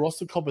literally, their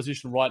roster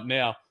composition right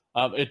now,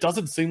 it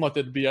doesn't seem like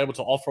they'd be able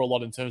to offer a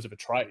lot in terms of a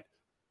trade.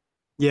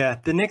 Yeah,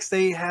 the Knicks,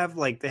 they have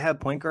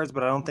point guards,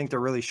 but I don't think they're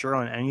really sure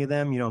on any of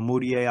them.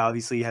 Moutier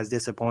obviously has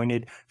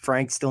disappointed.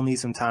 Frank still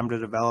needs some time to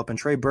develop. And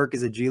Trey Burke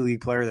is a G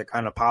League player that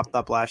kind of popped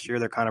up last year.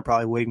 They're kind of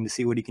probably waiting to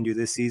see what he can do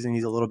this season.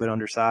 He's a little bit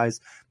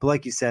undersized. But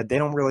like you said, they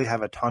don't really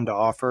have a ton to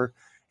offer.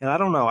 And I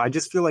don't know. I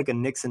just feel like a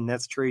Knicks and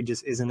Nets trade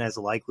just isn't as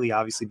likely,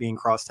 obviously being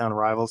crosstown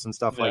rivals and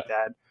stuff like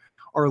that.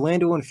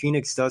 Orlando and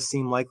Phoenix does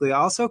seem likely. I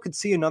also could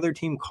see another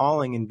team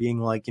calling and being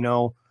like,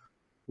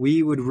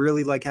 we would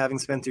really like having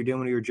Spencer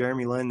Dinwiddie or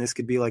Jeremy Lin. This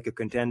could be like a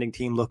contending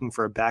team looking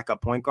for a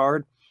backup point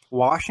guard.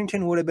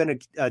 Washington would have been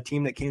a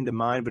team that came to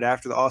mind, but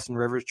after the Austin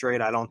Rivers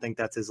trade, I don't think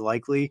that's as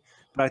likely.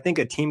 But I think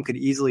a team could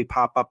easily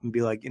pop up and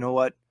be like, you know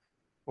what?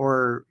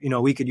 Or,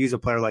 we could use a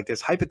player like this.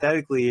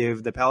 Hypothetically,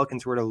 if the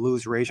Pelicans were to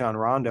lose Rajon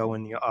Rondo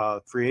in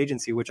the free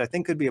agency, which I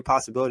think could be a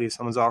possibility if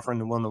someone's offering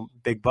to win the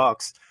big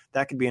bucks,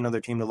 that could be another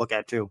team to look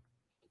at too.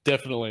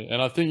 Definitely.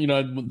 And I think,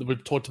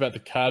 we've talked about the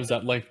Cavs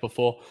at length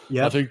before.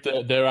 Yep. I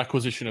think their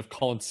acquisition of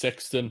Colin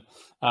Sexton,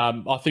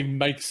 I think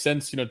makes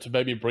sense, to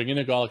maybe bring in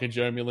a guy like a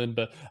Jeremy Lin,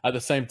 but at the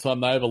same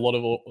time, they have a lot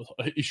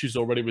of issues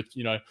already with,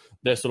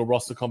 their sort of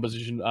roster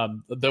composition.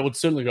 They would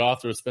certainly go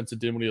after a Spencer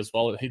Dinwiddie as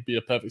well. He'd be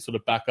a perfect sort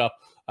of backup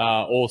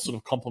or sort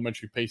of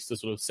complementary piece to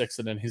sort of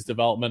Sexton and his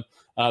development.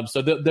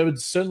 So there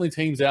would certainly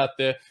teams out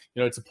there,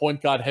 it's a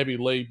point guard heavy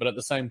league, but at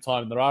the same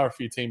time, there are a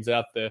few teams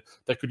out there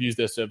that could use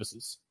their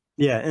services.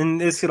 Yeah, and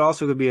this could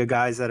also be a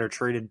guys that are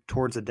traded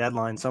towards the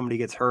deadline. Somebody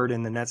gets hurt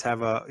and the Nets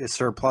have a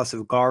surplus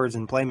of guards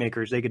and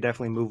playmakers. They could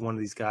definitely move one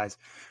of these guys.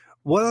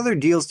 What other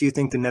deals do you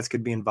think the Nets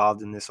could be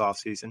involved in this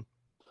offseason?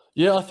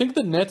 Yeah, I think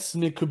the Nets,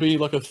 Nick, could be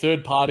like a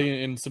third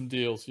party in some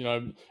deals.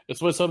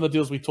 It's where some of the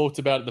deals we talked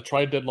about at the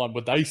trade deadline,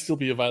 would they still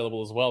be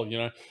available as well?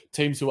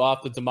 Teams who are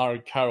after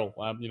DeMarre Carroll,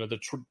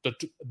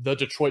 the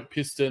Detroit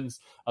Pistons,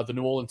 the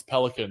New Orleans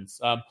Pelicans,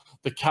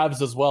 the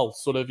Cavs as well.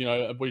 Sort of,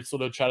 we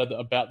sort of chatted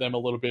about them a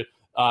little bit.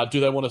 Do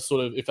they want to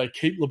sort of, if they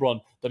keep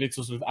LeBron, they need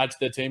to sort of add to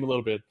their team a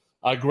little bit?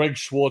 Greg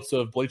Schwartz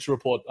of Bleacher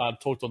Report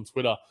talked on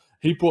Twitter.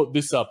 He brought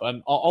this up,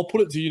 and I'll put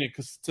it to you, Nick,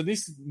 because to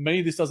this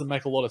doesn't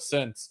make a lot of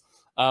sense.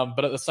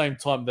 But at the same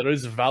time, there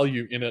is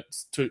value in it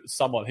to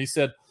someone. He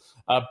said,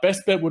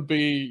 best bet would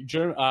be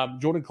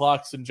Jordan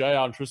Clarkson, JR,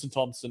 and Tristan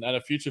Thompson, and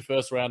a future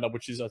first rounder,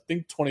 which is, I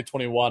think,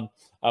 2021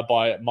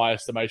 by my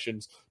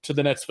estimations, to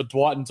the Nets for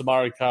Dwight and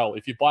DeMarre Carroll.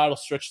 If you buy or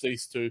stretch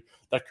these two,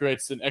 that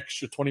creates an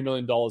extra $20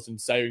 million in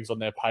savings on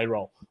their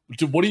payroll.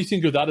 What do you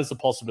think of that as a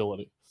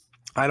possibility?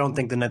 I don't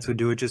think the Nets would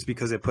do it just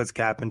because it puts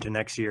cap into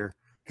next year.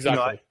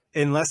 Exactly.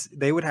 Unless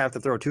they would have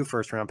to throw 2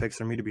 first-round picks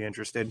for me to be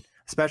interested,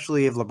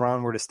 especially if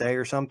LeBron were to stay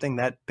or something.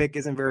 That pick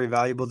isn't very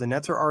valuable. The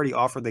Nets are already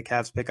offered the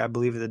Cavs pick, I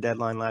believe, at the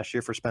deadline last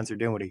year for Spencer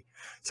Dinwiddie.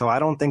 So I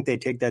don't think they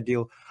take that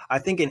deal. I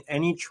think in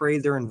any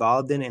trade they're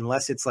involved in,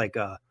 unless it's like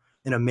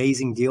an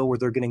amazing deal where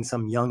they're getting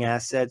some young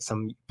asset,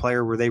 some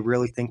player where they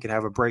really think could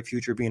have a bright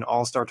future, be an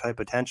all-star type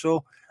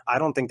potential, I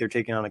don't think they're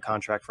taking on a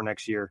contract for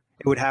next year.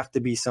 It would have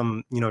to be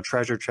some,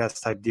 treasure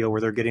chest type deal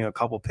where they're getting a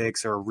couple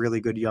picks or a really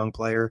good young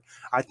player.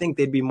 I think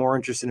they'd be more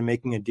interested in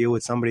making a deal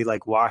with somebody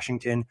like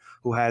Washington,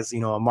 who has, a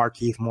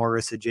Markieff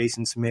Morris, a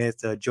Jason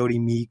Smith, a Jody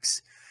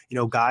Meeks,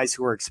 guys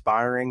who are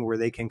expiring where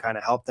they can kind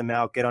of help them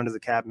out, get under the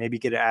cap, maybe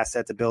get an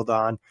asset to build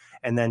on,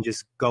 and then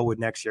just go with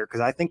next year. Because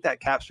I think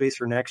that cap space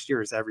for next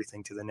year is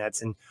everything to the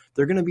Nets, and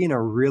they're going to be in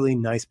a really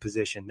nice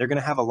position. They're going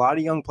to have a lot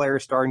of young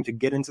players starting to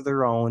get into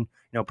their own,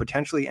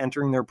 potentially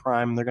entering their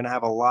prime. They're going to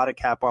have a lot of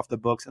cap off the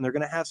books, and they're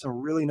going to have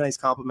some really nice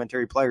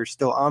complementary players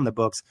still on the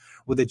books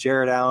with a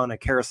Jared Allen, a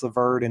Karis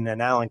LeVert, and an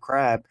Allen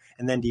Crabbe,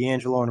 and then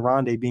D'Angelo and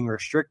Rondé being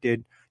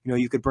restricted.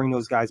 You could bring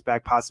those guys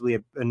back possibly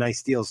at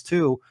nice deals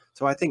too.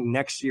 So I think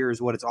next year is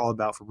what it's all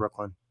about for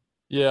Brooklyn.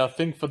 Yeah, I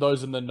think for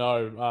those in the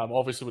know,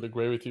 obviously would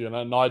agree with you,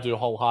 and I do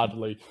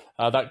wholeheartedly.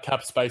 That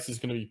cap space is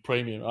going to be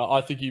premium.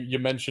 I think you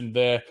mentioned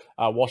there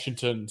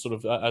Washington sort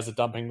of as a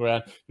dumping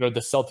ground. The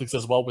Celtics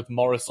as well with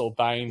Morris or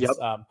Baines.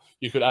 Yep.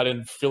 You could add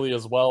in Philly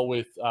as well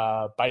with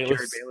Bayless.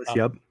 Jerry Bayless,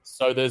 yep.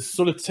 So there's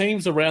sort of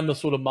teams around the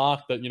sort of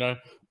mark that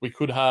we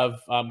could have.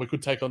 We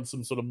could take on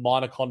some sort of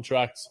minor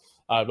contracts.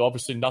 But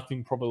obviously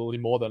nothing probably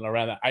more than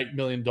around that $8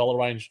 million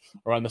range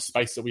around the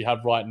space that we have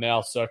right now.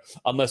 So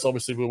unless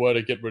obviously we were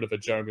to get rid of a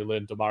Jeremy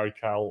Lin, DeMarre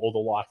Carroll, or the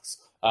likes.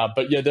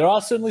 But yeah, there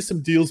are certainly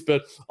some deals.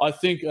 But I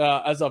think,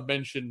 as I've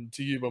mentioned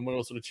to you when we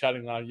were sort of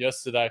chatting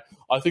yesterday,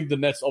 I think the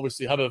Nets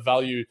obviously have a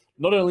value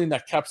not only in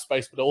that cap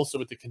space, but also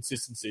with the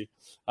consistency.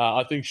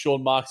 I think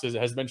Sean Marks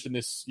has mentioned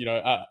this,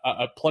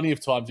 plenty of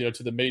times,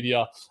 to the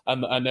media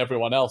and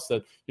everyone else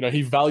that,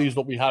 he values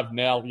what we have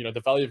now,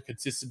 the value of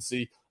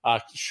consistency.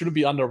 Shouldn't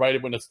be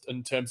underrated when it's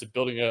in terms of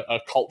building a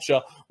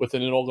culture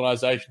within an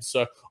organization.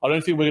 So I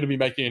don't think we're going to be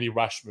making any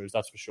rash moves,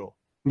 that's for sure.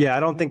 Yeah,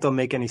 I don't think they'll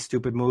make any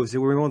stupid moves.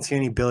 We won't see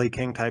any Billy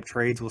King type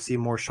trades. We'll see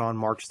more Sean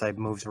Marks type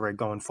moves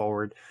going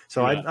forward.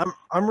 So yeah.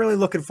 I'm really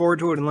looking forward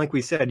to it. And like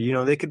we said,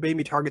 they could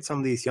maybe target some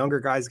of these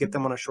younger guys, get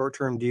them on a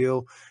short-term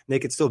deal. They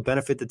could still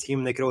benefit the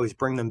team. They could always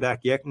bring them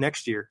back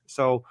next year.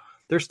 So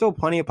there's still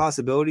plenty of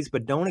possibilities,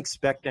 but don't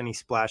expect any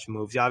splash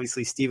moves.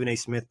 Obviously, Stephen A.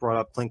 Smith brought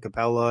up Clint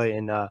Capella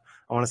and I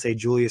want to say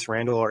Julius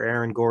Randle or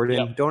Aaron Gordon.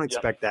 Yep. Don't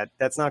expect that.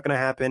 That's not going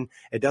to happen.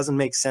 It doesn't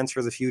make sense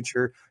for the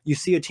future. You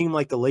see a team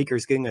like the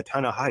Lakers getting a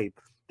ton of hype.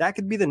 That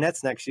could be the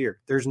Nets next year.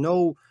 There's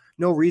no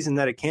reason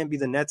that it can't be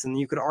the Nets, and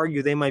you could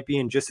argue they might be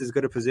in just as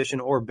good a position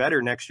or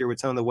better next year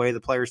with some of the way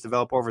the players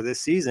develop over this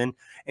season,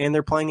 and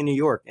they're playing in New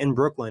York, in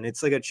Brooklyn.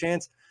 It's like a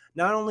chance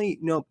not only,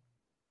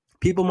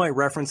 people might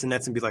reference the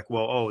Nets and be like,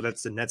 well, oh,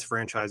 that's the Nets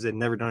franchise. They've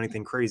never done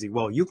anything crazy.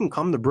 Well, you can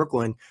come to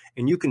Brooklyn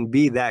and you can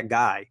be that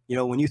guy. You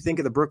know, when you think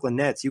of the Brooklyn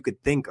Nets, you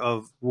could think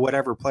of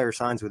whatever player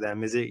signs with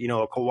them. Is it, you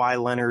know, a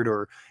Kawhi Leonard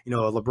or, you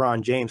know, a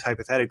LeBron James,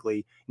 hypothetically?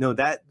 You know,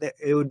 that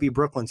it would be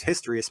Brooklyn's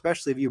history,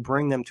 especially if you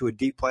bring them to a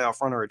deep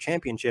playoff run or a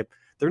championship.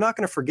 They're not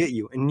going to forget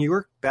you. And New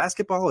York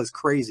basketball is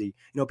crazy.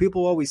 You know,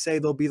 people always say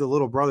they'll be the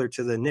little brother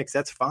to the Knicks.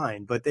 That's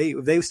fine. But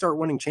if they start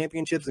winning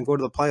championships and go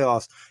to the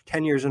playoffs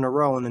 10 years in a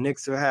row and the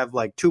Knicks have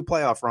like 2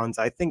 playoff runs,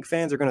 I think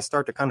fans are going to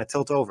start to kind of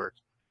tilt over.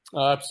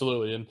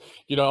 Absolutely. And,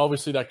 you know,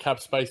 obviously that cap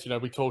space, you know,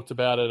 we talked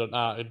about it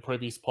in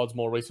previous pods,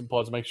 more recent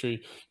pods. Make sure,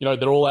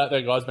 they're all out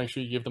there, guys. Make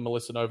sure you give them a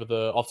listen over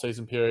the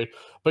off-season period.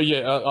 But,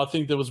 yeah, I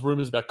think there was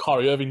rumors about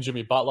Kyrie Irving,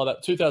 Jimmy Butler.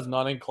 That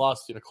 2019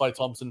 class, you know, Klay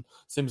Thompson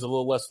seems a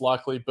little less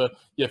likely. But,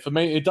 yeah, for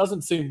me, it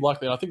doesn't seem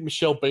likely. And I think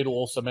Michelle Beadle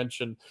also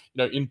mentioned,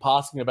 you know, in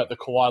passing about the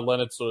Kawhi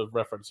Leonard sort of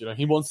reference. You know,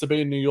 he wants to be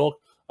in New York.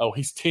 Oh,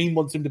 his team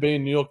wants him to be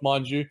in New York,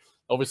 mind you.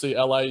 Obviously,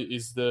 LA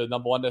is the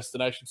number one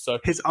destination. So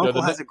his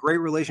uncle has a great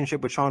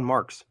relationship with Sean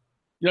Marks.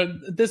 You know,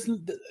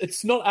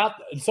 it's not out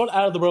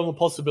of the realm of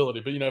possibility.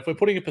 But, you know, if we're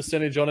putting a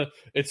percentage on it,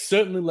 it's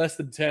certainly less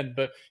than 10.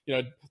 But, you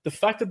know, the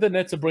fact that the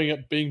Nets are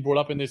being brought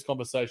up in this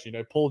conversation, you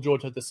know, Paul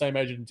George had the same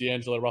agent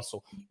D'Angelo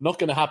Russell. Not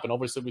going to happen.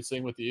 Obviously, we're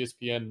seeing with the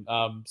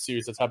ESPN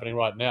series that's happening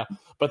right now.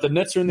 But the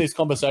Nets are in these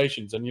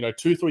conversations. And, you know,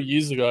 2-3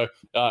 years ago,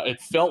 it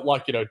felt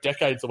like, you know,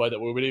 decades away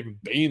that we would even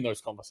be in those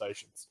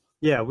conversations.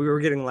 Yeah, we were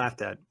getting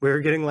laughed at. We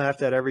were getting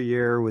laughed at every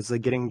year. It was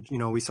like getting, you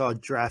know, we saw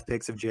draft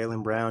picks of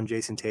Jaylen Brown,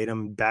 Jason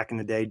Tatum, back in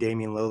the day,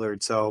 Damian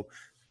Lillard. So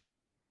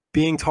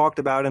being talked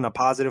about in a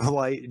positive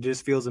light, it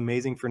just feels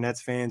amazing for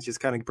Nets fans. Just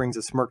kind of brings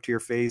a smirk to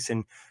your face.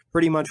 And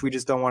pretty much we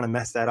just don't want to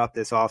mess that up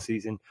this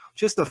offseason.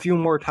 Just a few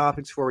more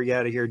topics before we get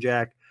out of here,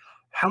 Jack.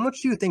 How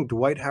much do you think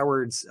Dwight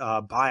Howard's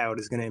buyout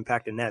is going to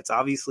impact the Nets?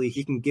 Obviously,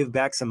 he can give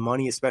back some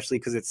money, especially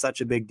because it's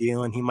such a big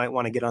deal, and he might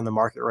want to get on the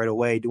market right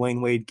away.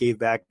 Dwayne Wade gave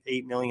back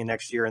 $8 million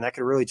next year, and that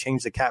could really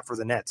change the cap for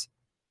the Nets.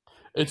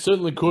 It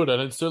certainly could,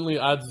 and it certainly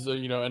adds, a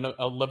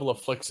level of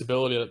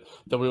flexibility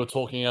that we were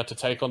talking about to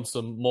take on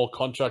some more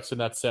contracts in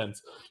that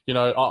sense. You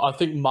know, I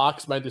think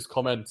Mark's made this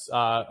comment.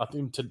 I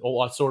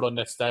saw it on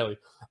Nets Daily,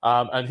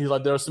 and he's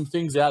like, there are some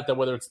things out there,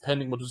 whether it's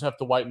pending, we'll just have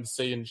to wait and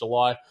see in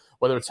July.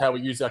 Whether it's how we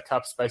use our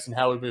cap space and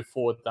how we move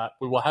forward, that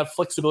we will have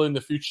flexibility in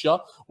the future,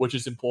 which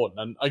is important.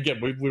 And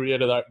again, we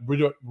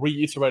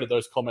reiterated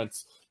those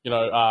comments,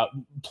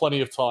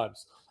 plenty of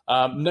times.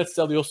 Nets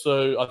Daily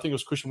also, I think it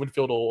was Christian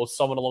Winfield or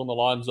someone along the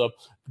lines of,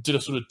 did a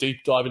sort of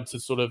deep dive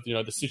into sort of,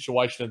 the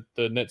situation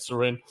that the Nets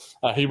are in.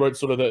 He wrote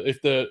sort of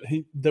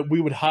that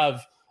we would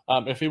have,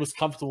 if he was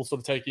comfortable sort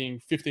of taking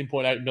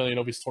 $15.8 million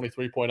of his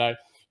 $23.8,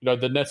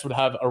 the Nets would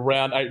have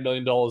around $8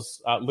 million,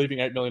 leaving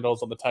 $8 million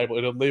on the table.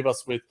 It would leave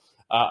us with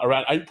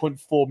around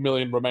 $8.4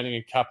 million remaining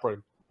in cap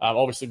room.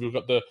 Obviously, we've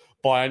got the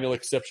biannual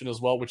exception as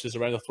well, which is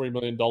around the $3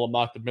 million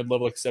mark, the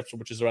mid-level exception,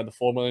 which is around the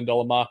 $4 million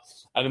mark.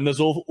 And then there's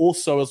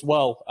also as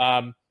well,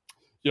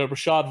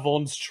 Rashad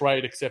Vaughn's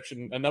trade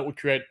exception, and that would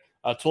create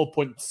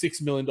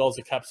 $12.6 million of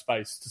cap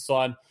space to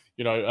sign,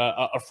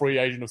 a free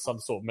agent of some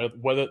sort.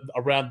 Whether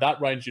around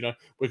that range,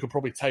 we could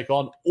probably take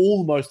on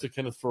almost a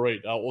Kenneth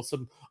Faried or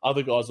some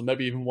other guys, or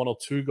maybe even one or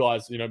two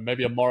guys,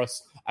 maybe a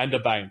Morris and a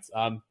Baines.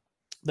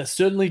 That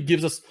certainly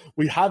gives us,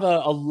 we have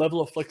a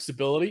level of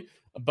flexibility,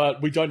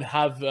 but we don't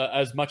have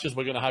as much as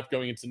we're going to have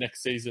going into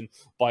next season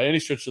by any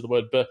stretch of the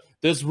word. But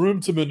there's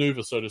room to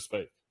maneuver, so to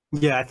speak.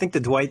 Yeah, I think the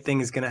Dwight thing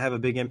is going to have a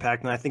big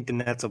impact, and I think the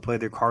Nets will play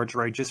their cards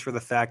right just for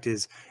the fact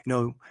is,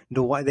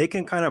 Dwight, they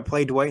can kind of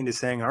play Dwight into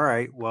saying, all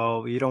right,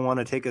 well, you don't want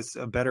to take us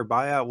a better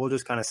buyout. We'll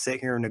just kind of sit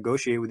here and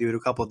negotiate with you in a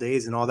couple of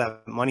days, and all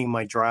that money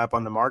might dry up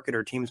on the market,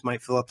 or teams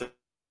might fill up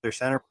their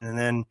center, and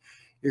then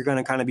you're going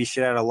to kind of be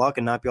shit out of luck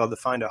and not be able to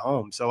find a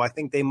home. So I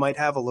think they might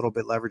have a little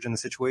bit leverage in the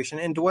situation.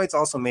 And Dwight's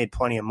also made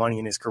plenty of money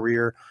in his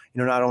career,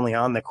 not only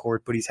on the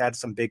court, but he's had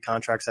some big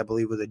contracts, I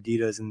believe, with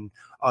Adidas and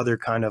other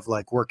kind of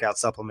like workout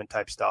supplement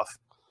type stuff.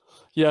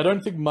 Yeah, I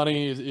don't think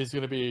money is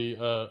going to be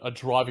a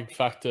driving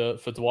factor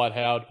for Dwight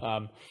Howard.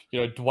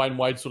 Dwayne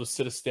Wade sort of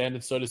set a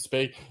standard, so to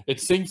speak. It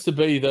seems to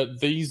be that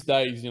these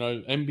days,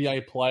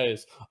 NBA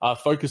players are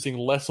focusing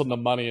less on the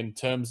money in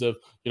terms of,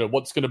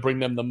 what's going to bring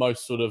them the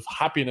most sort of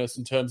happiness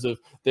in terms of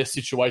their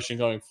situation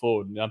going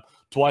forward.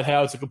 Dwight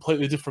Howard's a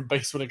completely different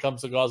beast when it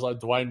comes to guys like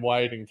Dwayne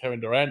Wade and Kevin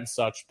Durant and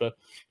such, but,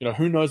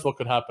 who knows what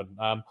could happen.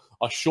 I'm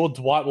sure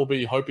Dwight will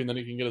be hoping that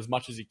he can get as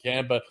much as he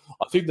can, but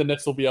I think the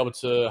Nets will be able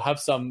to have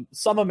some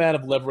amount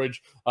of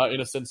leverage in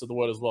a sense of the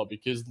word as well,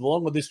 because the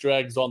longer this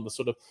drags on, the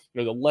sort of,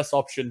 the less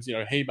options,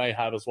 he may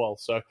have as well.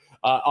 So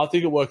I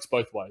think it works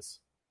both ways.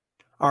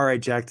 All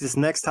right, Jack, this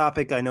next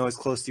topic I know is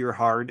close to your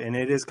heart, and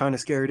it is kind of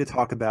scary to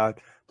talk about,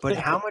 but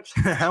how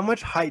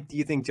much hype do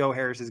you think Joe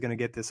Harris is going to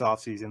get this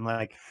offseason?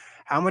 Like,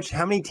 how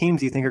many teams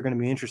do you think are going to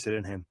be interested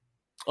in him?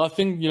 I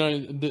think,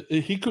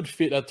 he could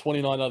fit at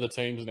 29 other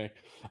teams, Nick.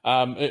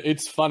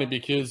 It's funny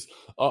because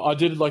I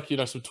did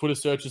some Twitter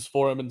searches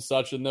for him and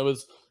such, and there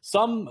was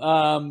some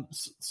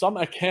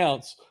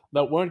accounts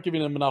that weren't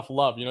giving him enough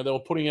love. They were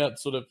putting out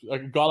sort of a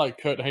guy like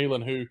Kurt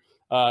Heelan, who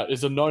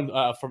is a known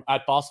from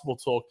at Basketball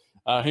Talk.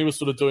 He was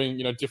sort of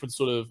doing, different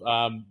sort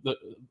of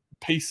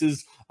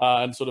pieces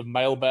and sort of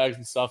mailbags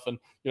and stuff. And,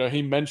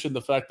 he mentioned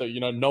the fact that,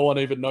 no one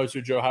even knows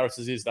who Joe Harris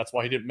is. That's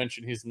why he didn't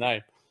mention his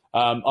name.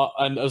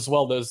 And as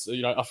well, there's,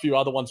 a few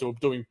other ones who are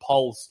doing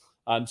polls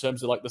in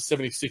terms of like the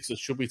 76ers,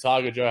 should we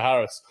target Joe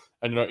Harris?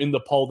 And, in the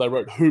poll, they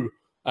wrote who.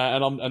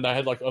 And they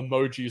had like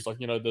emojis, like,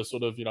 the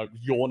sort of,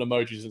 yawn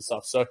emojis and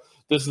stuff. So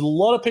there's a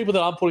lot of people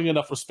that aren't putting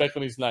enough respect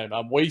on his name.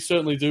 We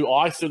certainly do.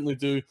 I certainly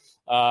do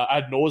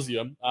ad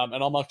nauseum.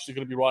 And I'm actually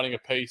going to be writing a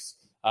piece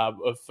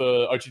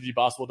for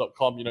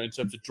OTGbasketball.com, in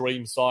terms of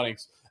dream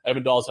signings.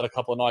 Evan Dial's had a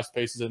couple of nice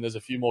pieces, and there's a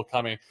few more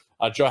coming.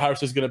 Joe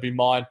Harris is going to be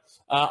mine.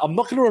 I'm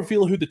not going to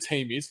reveal who the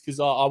team is because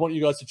I want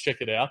you guys to check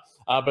it out.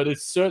 But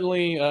it's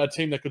certainly a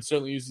team that could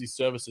certainly use these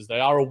services.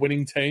 They are a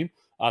winning team.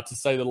 To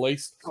say the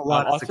least. A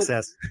lot of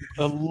success.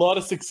 A lot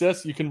of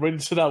success. You can read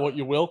into that what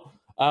you will.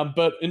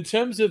 But in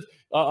terms of,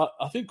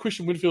 I think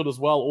Christian Winfield as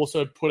well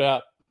also put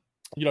out,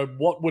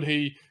 what would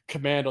he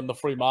command on the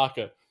free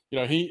market?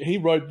 He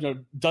wrote,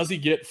 does he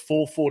get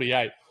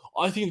 $448?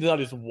 I think that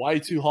is way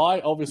too high.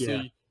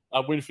 Obviously,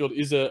 Winfield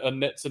is a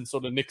Nets and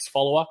sort of Knicks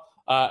follower.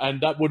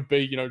 And that would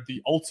be,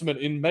 the ultimate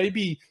in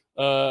maybe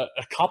a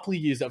couple of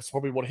years. That's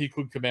probably what he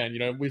could command.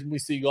 We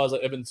see guys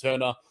like Evan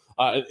Turner.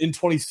 In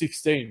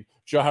 2016,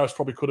 Joe Harris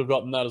probably could have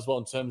gotten that as well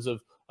in terms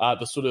of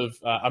the sort of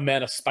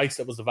amount of space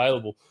that was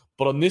available.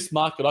 But on this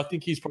market, I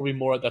think he's probably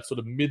more at that sort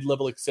of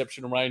mid-level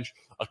exception range,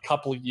 a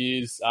couple of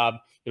years,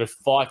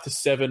 5 to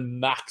 7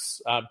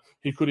 max.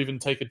 He could even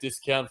take a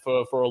discount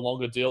for a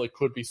longer deal. It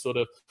could be sort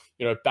of,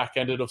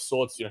 back-ended of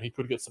sorts. He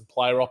could get some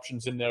player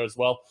options in there as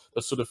well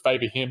that sort of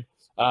favor him.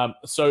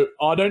 So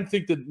I don't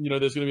think that,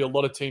 there's going to be a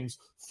lot of teams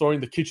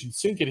throwing the kitchen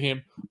sink at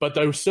him, but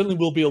there certainly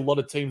will be a lot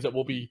of teams that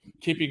will be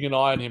keeping an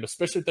eye on him,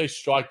 especially if they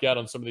strike out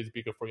on some of these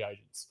bigger free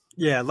agents.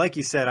 Yeah, like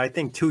you said, I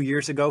think 2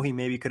 years ago he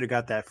maybe could have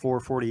got that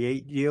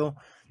 $448 deal.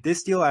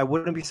 This deal, I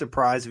wouldn't be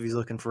surprised if he's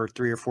looking for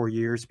 3 or 4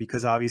 years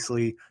because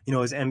obviously,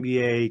 his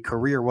NBA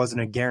career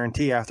wasn't a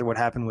guarantee after what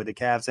happened with the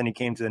Cavs. Then he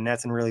came to the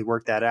Nets and really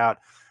worked that out.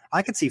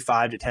 I could see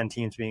 5 to 10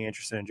 teams being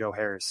interested in Joe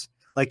Harris.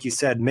 Like you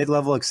said,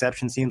 mid-level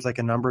exception seems like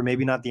a number,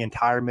 maybe not the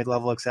entire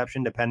mid-level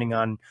exception, depending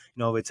on,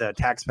 if it's a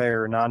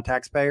taxpayer or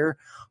non-taxpayer.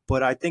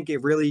 But I think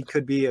it really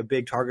could be a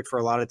big target for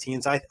a lot of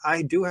teams.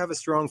 I do have a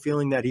strong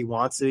feeling that he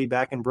wants to be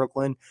back in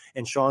Brooklyn,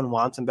 and Sean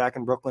wants him back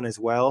in Brooklyn as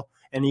well.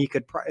 And he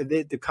could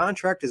the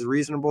contract is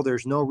reasonable.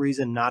 There's no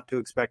reason not to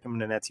expect him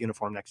in a Nets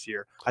uniform next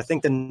year. I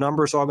think the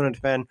numbers are all going to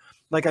depend.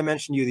 Like I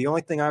mentioned to you, the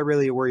only thing I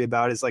really worry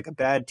about is like a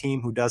bad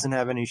team who doesn't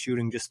have any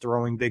shooting, just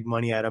throwing big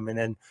money at him, and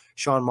then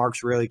Sean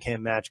Marks really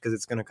can't match because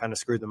it's going to kind of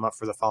screw them up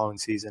for the following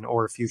season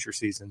or future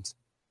seasons.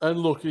 And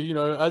look,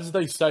 as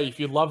they say, if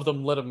you love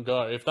them, let them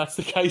go. If that's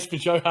the case for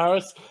Joe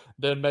Harris,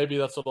 then maybe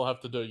that's what they'll have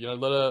to do.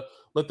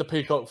 Let the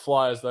peacock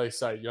fly, as they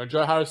say.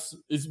 Joe Harris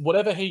is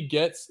whatever he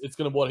gets, it's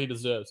going to be what he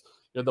deserves.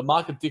 The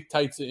market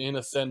dictates it in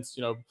a sense,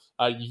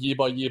 year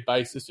by year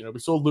basis. We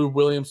saw Lou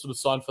Williams sort of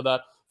sign for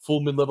that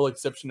full mid-level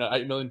exception at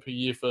 $8 million per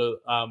year for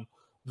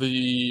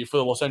the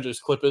Los Angeles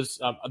Clippers.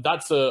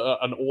 That's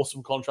an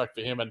awesome contract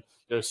for him, and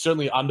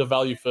certainly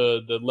undervalued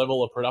for the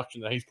level of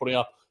production that he's putting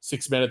up.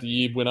 6 Man of the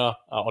Year winner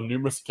on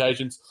numerous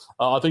occasions.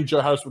 I think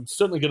Joe Harris would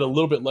certainly get a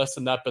little bit less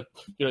than that, but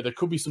there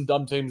could be some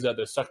dumb teams out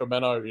there,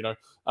 Sacramento,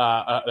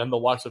 and the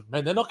likes of,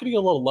 man, they're not getting a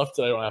lot of love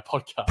today on our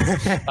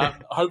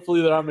podcast.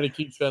 Hopefully there aren't many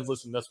Kings fans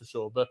listening, that's for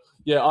sure. But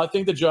yeah, I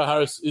think that Joe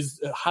Harris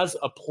has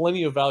a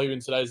plenty of value in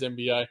today's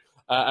NBA,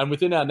 and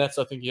within our Nets,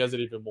 I think he has it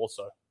even more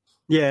so.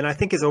 Yeah, and I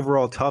think his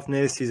overall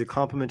toughness, he's a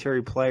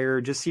complementary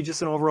player. He's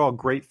just an overall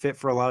great fit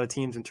for a lot of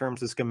teams in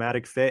terms of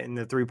schematic fit and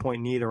the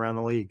three-point need around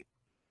the league.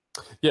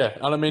 Yeah,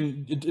 and I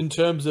mean, in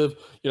terms of,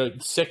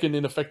 second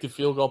in effective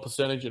field goal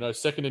percentage,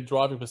 second in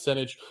driving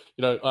percentage,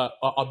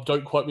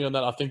 don't quote me on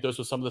that. I think those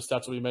were some of the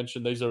stats that we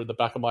mentioned. These are at the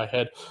back of my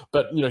head.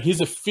 But,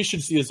 his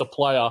efficiency as a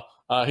player,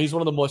 he's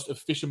one of the most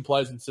efficient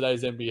players in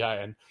today's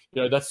NBA. And,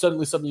 that's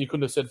certainly something you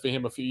couldn't have said for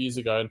him a few years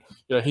ago.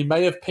 And, he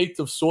may have peaked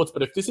of sorts,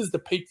 but if this is the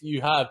peak that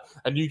you have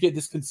and you get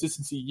this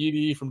consistency year to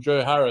year from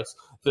Joe Harris,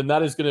 then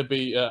that is going to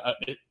be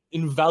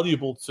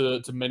invaluable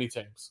to many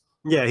teams.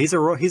 Yeah, he's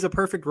a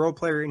perfect role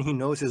player, and he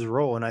knows his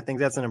role, and I think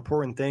that's an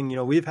important thing.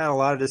 We've had a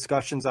lot of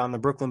discussions on the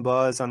Brooklyn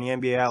Buzz, on the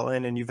NBA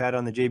Outlet, and you've had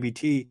on the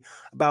JBT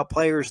about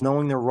players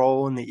knowing their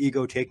role and the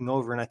ego taking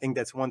over, and I think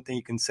that's one thing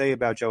you can say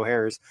about Joe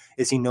Harris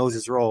is he knows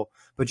his role.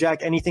 But,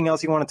 Jack, anything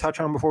else you want to touch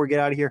on before we get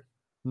out of here?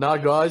 No,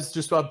 guys,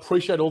 just I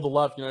appreciate all the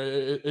love.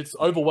 It's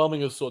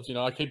overwhelming of sorts.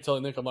 I keep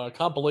telling Nick, I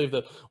can't believe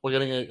that we're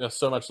getting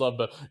so much love.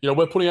 But,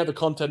 we're putting out the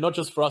content, not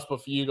just for us,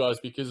 but for you guys,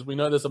 because we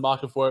know there's a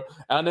market for it.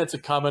 Our Nets are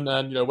coming,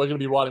 and, we're going to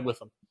be riding with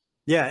them.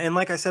 Yeah, and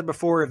like I said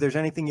before, if there's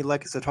anything you'd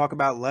like us to talk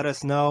about, let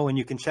us know. And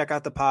you can check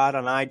out the pod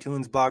on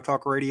iTunes, Blog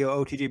Talk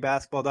Radio,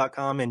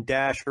 OTGbasketball.com, and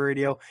Dash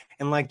Radio.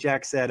 And like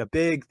Jack said, a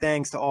big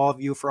thanks to all of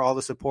you for all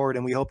the support,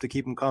 and we hope to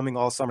keep them coming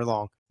all summer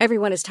long.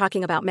 Everyone is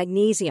talking about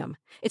magnesium.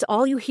 It's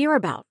all you hear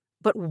about.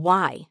 But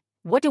why?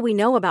 What do we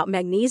know about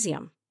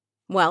magnesium?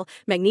 Well,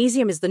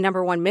 magnesium is the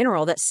number one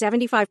mineral that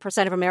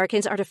 75% of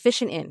Americans are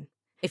deficient in.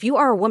 If you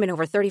are a woman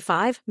over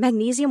 35,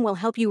 magnesium will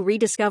help you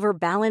rediscover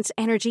balance,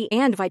 energy,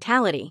 and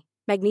vitality.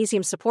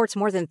 Magnesium supports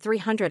more than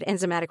 300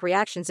 enzymatic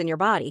reactions in your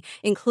body,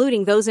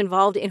 including those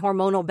involved in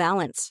hormonal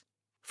balance.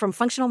 From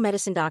functional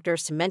medicine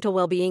doctors to mental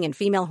well-being and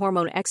female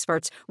hormone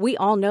experts, we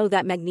all know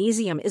that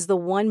magnesium is the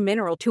one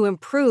mineral to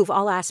improve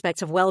all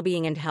aspects of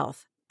well-being and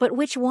health. But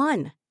which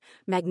one?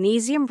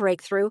 Magnesium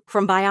Breakthrough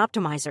from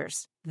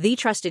Bioptimizers, the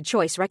trusted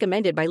choice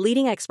recommended by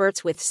leading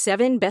experts with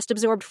 7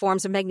 best-absorbed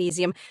forms of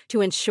magnesium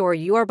to ensure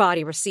your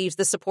body receives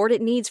the support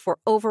it needs for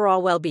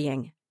overall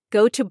well-being.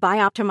 Go to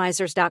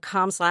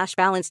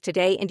bioptimizers.com/balance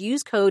today and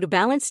use code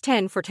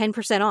BALANCE10 for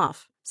 10%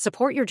 off.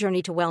 Support your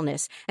journey to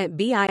wellness at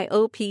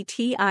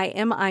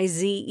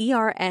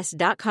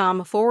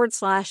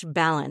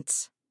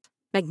bioptimizers.com/balance.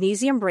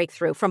 Magnesium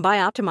Breakthrough from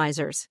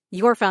Bioptimizers,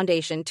 your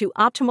foundation to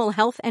optimal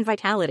health and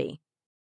vitality.